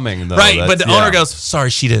 Swell coming though. Right, but the owner goes, sorry,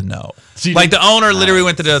 she didn't know. Like the owner literally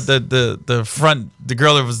went to the front. The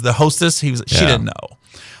girl that was the hostess. She didn't know.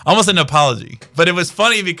 Almost an apology, but it was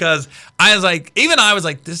funny because I was like,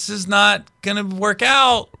 this is not gonna work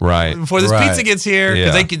out right before this pizza gets here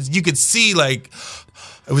because you could see like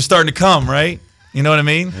it was starting to come right. You know what I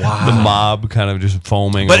mean? Wow. The mob kind of just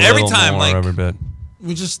foaming. But a every little time, more like every bit.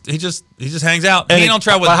 he just hangs out. He don't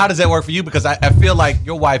travel with. But how does that work for you? Because I feel like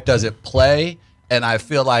your wife doesn't play, and I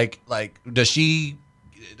feel like does she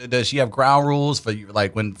have ground rules for you,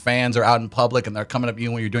 like when fans are out in public and they're coming up to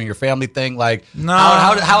you when you're doing your family thing? Like, No.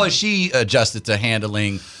 how is she adjusted to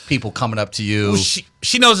handling people coming up to you? Well,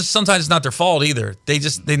 she knows that sometimes it's not their fault either.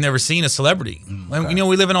 They've never seen a celebrity. Like, you know,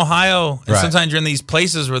 we live in Ohio, and Right. sometimes you're in these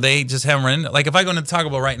places where they just haven't run into. Like if I go into Taco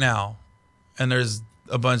Bell right now, and there's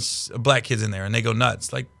a bunch of black kids in there, and they go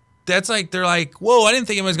nuts. Like that's like they're like, whoa! I didn't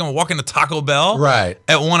think anybody's gonna walk into Taco Bell Right.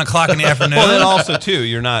 at 1:00 in the afternoon. Well, then also too,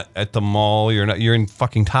 you're not at the mall. You're in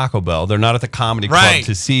fucking Taco Bell. They're not at the comedy club Right.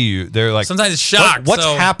 to see you. They're like Sometimes it's shock, What's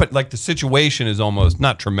so- happened? Like the situation is almost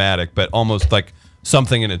not traumatic, but almost like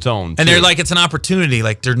something in its own. And too. they're like, it's an opportunity.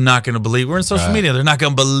 Like they're not going to believe. We're in social media. They're not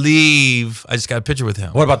going to believe. I just got a picture with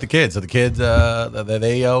him. What about the kids? Are the kids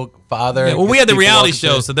father? Yeah, well, we had the people reality walking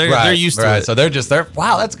show, through? so they're used to it. So they're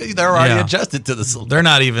wow, that's good. They're already Yeah. adjusted to the. They're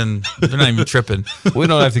not even tripping. We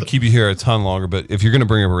don't have to keep you here a ton longer, but if you're going to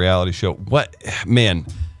bring up a reality show, what man,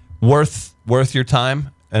 worth your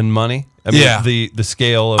time and money? I mean, Yeah. the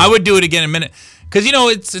scale of I would do it again in a minute because you know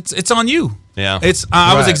it's on you. Yeah. It's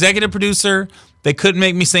I was Right. executive producer. They couldn't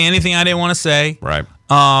make me say anything I didn't want to say. right.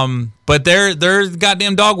 But they're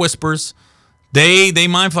goddamn dog whispers. They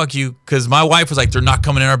mind fuck you because my wife was like, they're not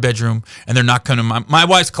coming in our bedroom and they're not coming. My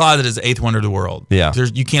wife's closet is the eighth wonder of the world. Yeah.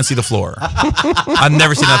 You can't see the floor. I've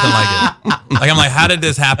never seen nothing like it. Like I'm like, how did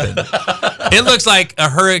this happen? It looks like a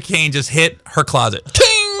hurricane just hit her closet,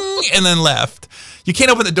 ting, and then left. You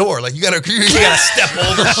can't open the door. Like you gotta step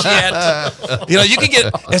over shit. You know, you can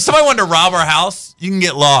get if somebody wanted to rob our house, you can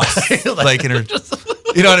get lost. like in her.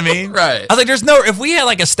 You know what I mean? Right. I was like, if we had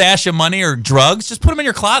like a stash of money or drugs, just put them in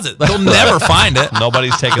your closet. They'll never find it.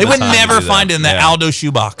 Nobody's taking. They the would time to never do find that. it in that Yeah. Aldo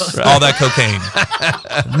shoebox. All that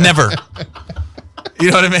cocaine. Never.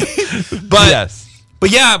 You know what I mean? But Yes.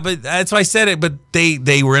 but yeah, but that's why I said it. But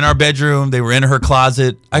they were in our bedroom. They were in her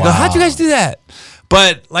closet. I go, how'd you guys do that?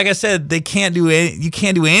 But like I said, they can't do you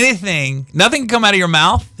can't do anything. Nothing can come out of your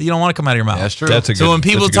mouth that you don't want to come out of your mouth. That's true. That's a good, So when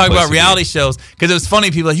people that's a good talk place about to be. reality shows, because it was funny,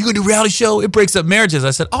 people are like, you gonna do reality show? It breaks up marriages.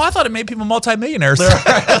 I said, I thought it made people multimillionaires.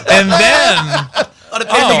 And then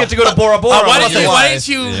you get to go to Bora Bora. why didn't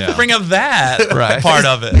you Yeah. bring up that Right. part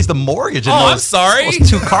of it? He's the mortgage. in Oh, I'm those- sorry. Those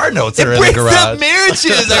 2 car notes that are in the Breaks garage. up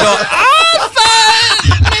marriages. I go, I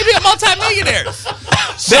thought maybe multimillionaires.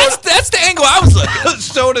 That's the angle I was looking.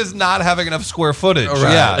 So does not having enough square footage. Right.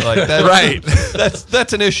 Yeah, like that, Right.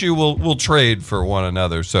 That's an issue we'll trade for one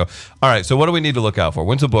another. So, all right. So, what do we need to look out for?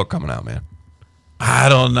 When's the book coming out, man? I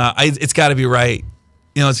don't know. It's got to be right.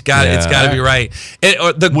 You know, it's got Yeah. to be right.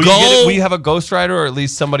 The Will goal. you have a ghostwriter or at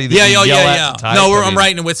least somebody that Yeah, you yeah, yell yeah, at yeah. and type? No, I I'm mean,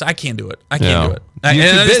 writing it with. I can't do it. I can't Yeah. do it. You're And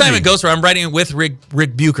too it's not busy. even ghostwriter. I'm writing it with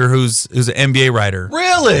Rick Bucher, who's an NBA writer.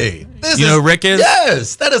 Really? You know who Rick is?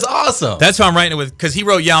 Yes, that is awesome. That's who I'm writing it with because he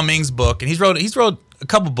wrote Yao Ming's book and he's wrote a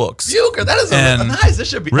couple books. Bucher. That is And nice. This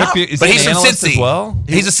should be. Rick, Oh, is But he he's an from analyst Cincy. as well?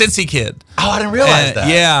 He's a Cincy kid. I didn't realize And- that.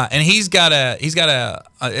 Yeah, and he's got a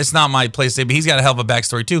it's not my place to say, but he's got a hell of a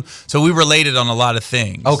backstory too. So we related on a lot of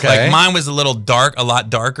things. Okay. Like mine was a lot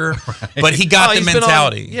darker, but he got Oh, the he's been on-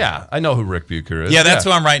 mentality. yeah, I know who Rick Bucher is. Yeah, that's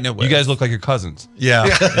who I'm writing it with. You guys look like your cousins. Yeah.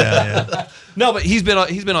 Yeah. No, but he's been on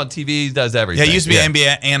TV. He does everything. Yeah, he used to be an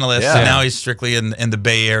NBA analyst, Yeah. and now he's strictly in the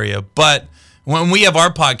Bay Area. But when we have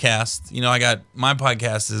our podcast, you know, I got my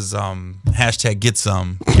podcast is hashtag Get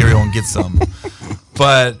Some, Gary Owen Get Some.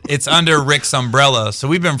 But it's under Rick's umbrella. So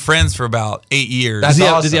we've been friends for about 8 years. That's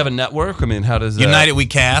awesome. Does he have a network? I mean, how does United We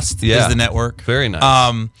Cast Yeah. is the network. Very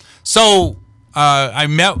nice. So I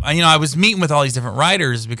met, you know, I was meeting with all these different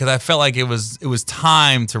writers because I felt like it was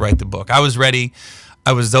time to write the book. I was ready.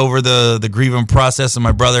 I was over the grieving process of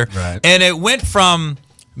my brother. Right. And it went from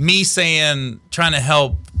me trying to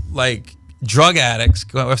help like drug addicts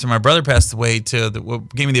after my brother passed away to what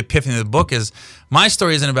gave me the epiphany of the book is my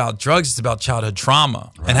story isn't about drugs, it's about childhood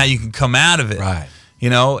trauma and how you can come out of it. Right. You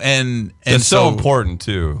know, and It's so important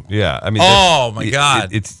too. Yeah, I mean. Oh that's- my God.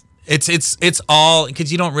 It's It's all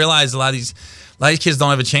because you don't realize a lot of these kids don't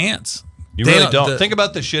have a chance. you They really don't. the- Think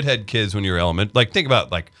about the shithead kids when you're elementary. Like think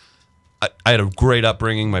about like I had a great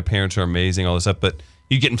upbringing. My parents are amazing, all this stuff. But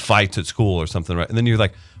you get in fights at school or something, right? And then you're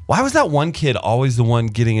like, why was that one kid always the one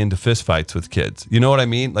getting into fist fights with kids? You know what I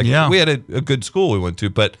mean? Like Yeah. we had a good school we went to,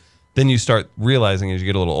 but then you start realizing as you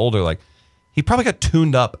get a little older, like he probably got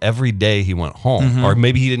tuned up every day he went home, or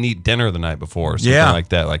maybe he didn't eat dinner the night before, or something Yeah. like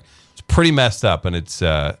that. Like it's pretty messed up, and it's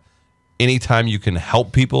anytime you can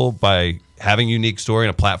help people by having a unique story and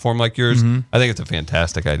a platform like yours, I think it's a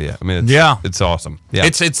fantastic idea. I mean, it's awesome. Yeah,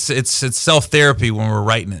 It's self therapy when we're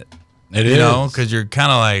writing it. It you is. know, because you're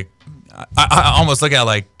kind of like I almost look at it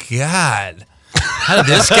like God. how did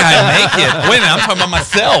this guy make it? Wait a minute, I'm talking about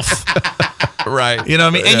myself. Right. You know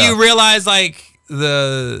what I mean? And you realize like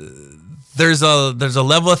there's a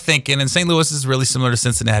level of thinking, and St. Louis is really similar to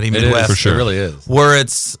Cincinnati, Midwest. for sure. It really is. Where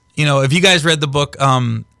it's, if you guys read the book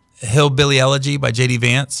Hillbilly Elegy by J.D.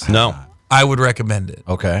 Vance, No. I would recommend it.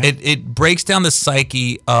 Okay. It breaks down the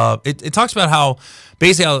psyche of it talks about how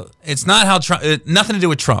basically it's not how Trump, nothing to do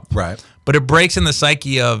with Trump. Right. But it breaks in the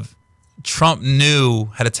psyche of Trump knew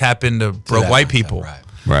how to tap into broke white people. Right.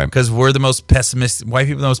 Right. Because we're the most pessimistic, white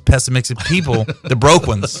people are the most pessimistic people, the broke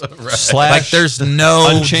ones. Slash Like there's no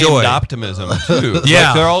unchained joy. optimism too. Yeah.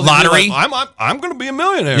 Like they're all Lottery. Like, I'm going to be a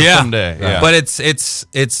millionaire Yeah. someday. Yeah. But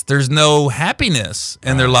it's there's no happiness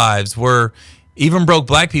in their lives where even broke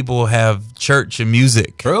black people have church and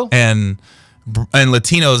music. True. And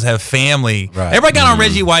Latinos have family. Right. Everybody got on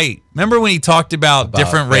Reggie White. Remember when he talked about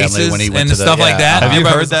different family races when he went and to the- stuff like that? Have you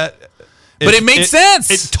Everybody heard was- that? But it makes sense.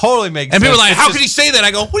 It totally makes And sense. people are like, It's how just- could he say that? I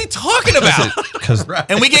go, what are you talking about? Because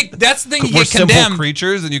And we get, that's the thing, you we're get simple condemned.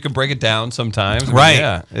 creatures, and you can break it down sometimes. I mean, Right.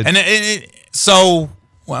 Yeah. And so,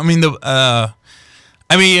 I mean, I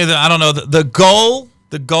don't know. The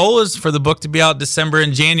goal is for the book to be out December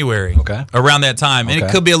and January. Okay. Around that time. And it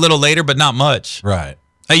Okay. could be a little later, but not much. Right.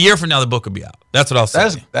 A year from now, the book will be out. That's what I'll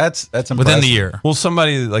say. That's impressive. Within the year. Well,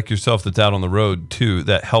 somebody like yourself that's out on the road too,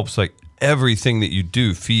 that helps. Like everything that you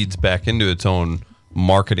do feeds back into its own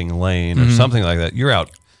marketing lane or something like that. You're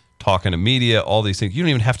out talking to media, all these things. You don't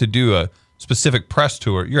even have to do a specific press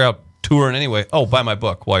tour. You're out touring anyway. Oh, buy my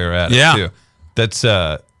book while you're at Yeah. it too.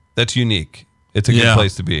 That's unique. It's a good Yeah.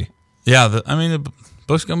 place to be. Yeah. The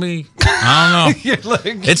book's going to be, I don't know.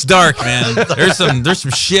 It's dark, man. There's some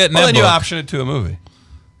shit in Well, that then you book. option it to a movie.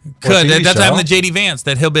 Could. TV That's show? having the J.D. Vance,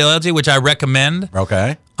 that Hillbilly Elegy, which I recommend.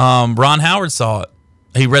 Okay. Ron Howard saw it.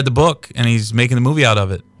 He read the book and he's making the movie out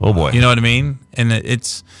of it. Oh, boy. You know what I mean? And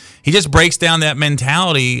he just breaks down that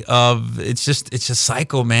mentality of it's just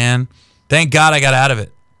cycle, man. Thank God I got out of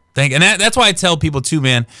it. That's why I tell people too,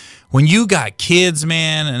 man. When you got kids,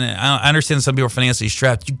 man, and I understand some people are financially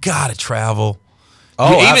strapped, you gotta travel.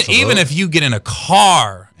 Oh, Even if you get in a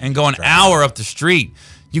car and go an hour up the street,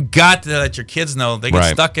 you got to let your kids know they get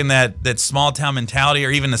Right. stuck in that small town mentality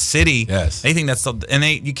or even the city. Yes. They think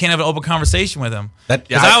you can't have an open conversation with them. That-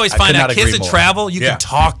 Because yeah, I always I find could out not kids agree that more. travel, you Yeah. can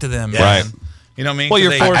talk to them, man. Right. You know what I mean? Well, 'Cause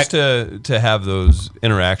you're they- forced to have those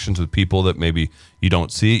interactions with people that maybe you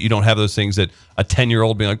don't see. You don't have those things that a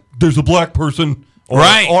 10-year-old being like, "There's a black person," or,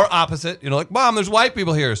 Right. or opposite. Like, "Mom, there's white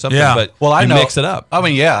people here," or something. Yeah. But Well, I you know. mix it up. I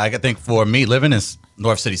mean, yeah, I think for me, living in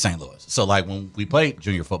North City, St. Louis. So, like, when we played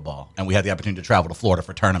junior football and we had the opportunity to travel to Florida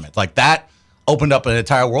for tournaments, like that opened up an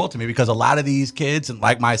entire world to me because a lot of these kids and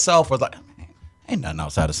like myself was like, ain't nothing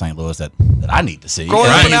outside of St. Louis that I need to see. Growing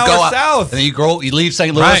And up then an you hour go out- south. and then you leave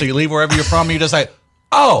St. Louis Right. or you leave wherever you're from, and you're just like,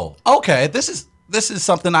 oh, okay, this is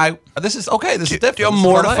something this is okay, this is different. You know This how is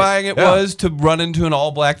my life. mortifying it Yeah. was to run into an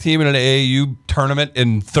all-black team in an AAU tournament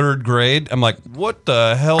in 3rd grade. I'm like, what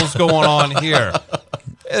the hell's going on here?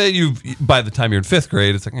 By the time you're in 5th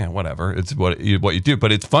grade, it's like, yeah, whatever. It's what you do.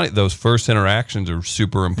 But it's funny; those first interactions are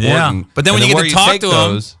super important. Yeah. But then when you get where to talk take to 'em,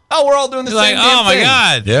 those, oh, we're all doing the You're like, same damn oh my thing.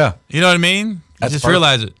 God. Yeah. You know what I mean? You That's just perfect.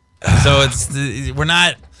 realize it. So we're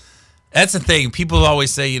not, that's the thing. People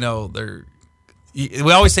always say,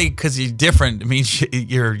 we always say because you're different, it means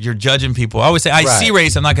you're judging people. I always say, I see Right.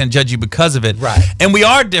 race, I'm not going to judge you because of it. Right. And we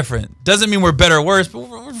are different. Doesn't mean we're better or worse, but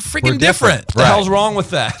we're freaking different. What the hell's wrong with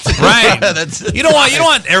that? Right. You don't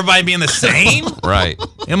want everybody being the same. Right.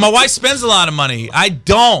 And my wife spends a lot of money. I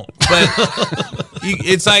don't. But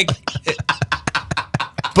it's like,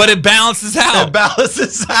 but it balances out. It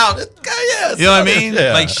balances out. Yes. You know what I mean?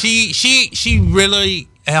 Yeah. Like she really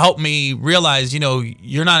helped me realize,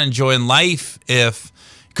 you're not enjoying life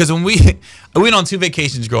because when we went on 2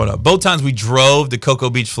 vacations growing up. Both times we drove to Cocoa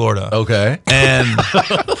Beach, Florida. Okay. And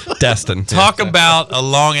Destin. talk about a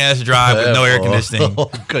long ass drive with no air conditioning. Oh,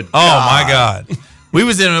 good. Oh my God. We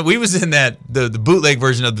was in that the bootleg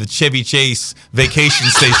version of the Chevy Chase vacation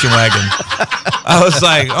station wagon. I was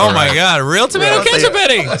like, oh my God, real tomato ketchup,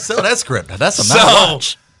 Eddie. So that's script. That's a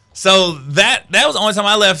match. So that was the only time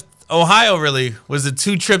I left Ohio. Really, was the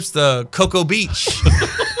 2 trips to Cocoa Beach.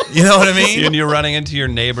 You know what I mean? And you're running into your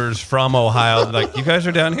neighbors from Ohio, like, you guys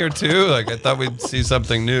are down here too? Like, I thought we'd see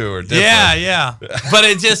something new or different. Yeah. But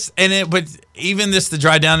even the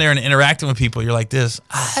drive down there and interacting with people, you're like this.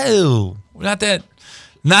 Oh, we're not that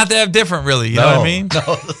different, really. You know what I mean?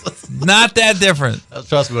 No. Not that different.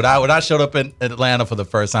 Trust me, when I showed up in Atlanta for the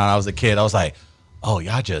first time, I was a kid. I was like, oh,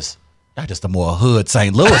 y'all just Y'all just a more hood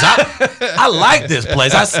St. Louis. I like this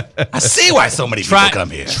place. I see why so many people come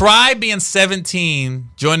here. Try being 17,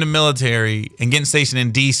 join the military, and getting stationed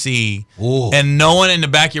in D.C. and knowing in the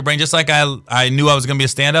back of your brain, just like I knew I was going to be a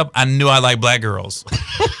stand-up, I knew I liked black girls.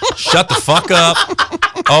 Shut the fuck up.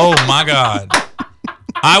 Oh, my God.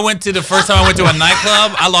 The first time I went to a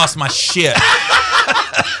nightclub, I lost my shit.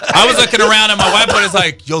 I was looking around and my white buddy's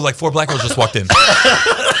like, yo, like 4 black girls just walked in.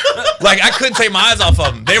 Like, I couldn't take my eyes off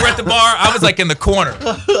of them. They were at the bar. I was like in the corner.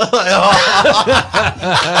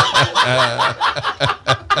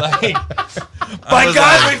 My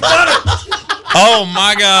God, we've done it. Oh,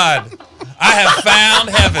 my God. I have found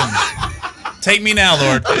heaven. Take me now,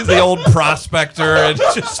 Lord. He's the old prospector and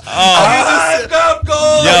just I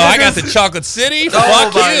got the Chocolate City.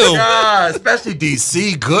 Fuck you. God. Especially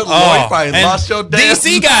DC. Good Lord, probably lost your damn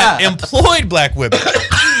DC got employed black women.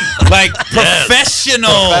 Like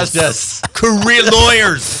professionals, career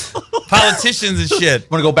lawyers, politicians and shit.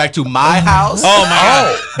 Want to go back to my house? Oh, my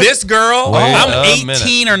God. This girl, Wait I'm a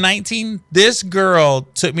 18 or 19. This girl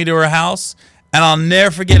took me to her house, and I'll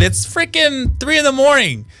never forget. It's freaking 3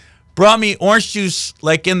 a.m. Brought me orange juice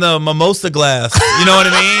like in the mimosa glass. You know what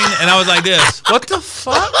I mean? And I was like this. What the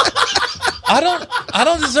fuck? I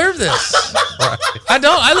don't deserve this. Right. I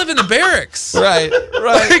don't. I live in the barracks. right.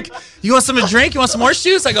 Like, you want something to drink? You want some orange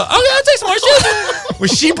juice? I go, okay, I'll take some orange juice. When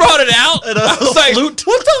she brought it out, I was like, flute.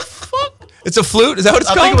 What the fuck? It's a flute? Is that what it's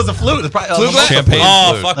called? I think it was a flute. It's probably Flute glass? Champagne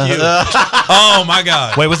Oh, flute. fuck you. Oh, my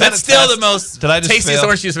God. Wait, was that That's a still test? the most Did I just tastiest fail?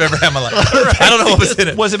 orange juice I've ever had in my life. I don't know what was in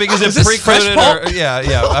it. Was it because Was it this fresh pre-coated pulp? or yeah.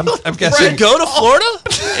 I'm guessing. Fred, go to Florida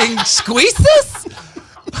and squeeze this?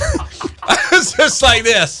 I was just like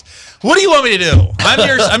this. What do you want me to do?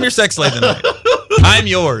 I'm your sex slave tonight. I'm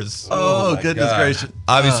yours. Oh, goodness gracious.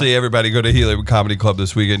 Obviously, everybody go to Helium Comedy Club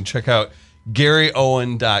this weekend. Check out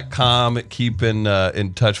GaryOwen.com. Keep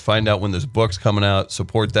in touch. Find out when this book's coming out.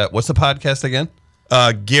 Support that. What's the podcast again?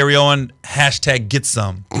 Gary Owen, #get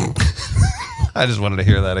some. I just wanted to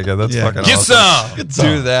hear that again. That's fucking Get awesome. some.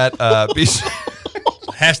 Do that. Be sure.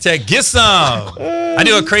 #get some. I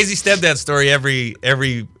do a crazy stepdad story every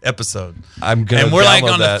episode. I'm gonna and we're like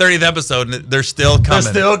download on that. the 30th episode, and they're still coming.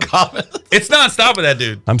 They're still coming. It's nonstop with that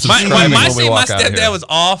dude. I'm subscribing When I when we say my walk out of stepdad here. was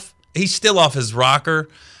off, he's still off his rocker.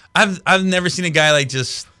 I've never seen a guy like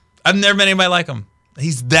just. I've never met anybody like him.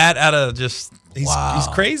 He's that out of just. He's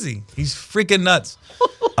crazy. He's freaking nuts.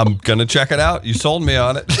 I'm gonna check it out. You sold me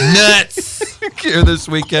on it. Nuts. Here this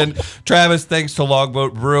weekend. Travis, thanks to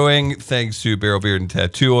Logboat Brewing. Thanks to Barrel Beard and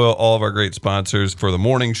Tattoo Oil, all of our great sponsors for the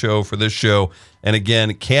morning show, for this show. And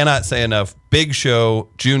again, cannot say enough. Big show,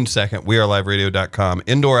 June 2nd, weareliveradio.com.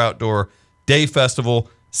 Indoor, outdoor, day festival,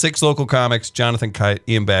 6 local comics, Jonathan Kite,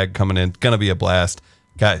 Ian Bagg coming in. Gonna be a blast.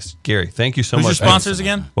 Guys, Gary, thank you so much. Who's your sponsors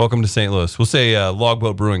again? Welcome to St. Louis. We'll say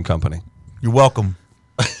Logboat Brewing Company. You're welcome.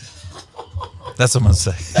 That's what I'm going to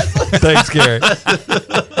say. Thanks, Gary.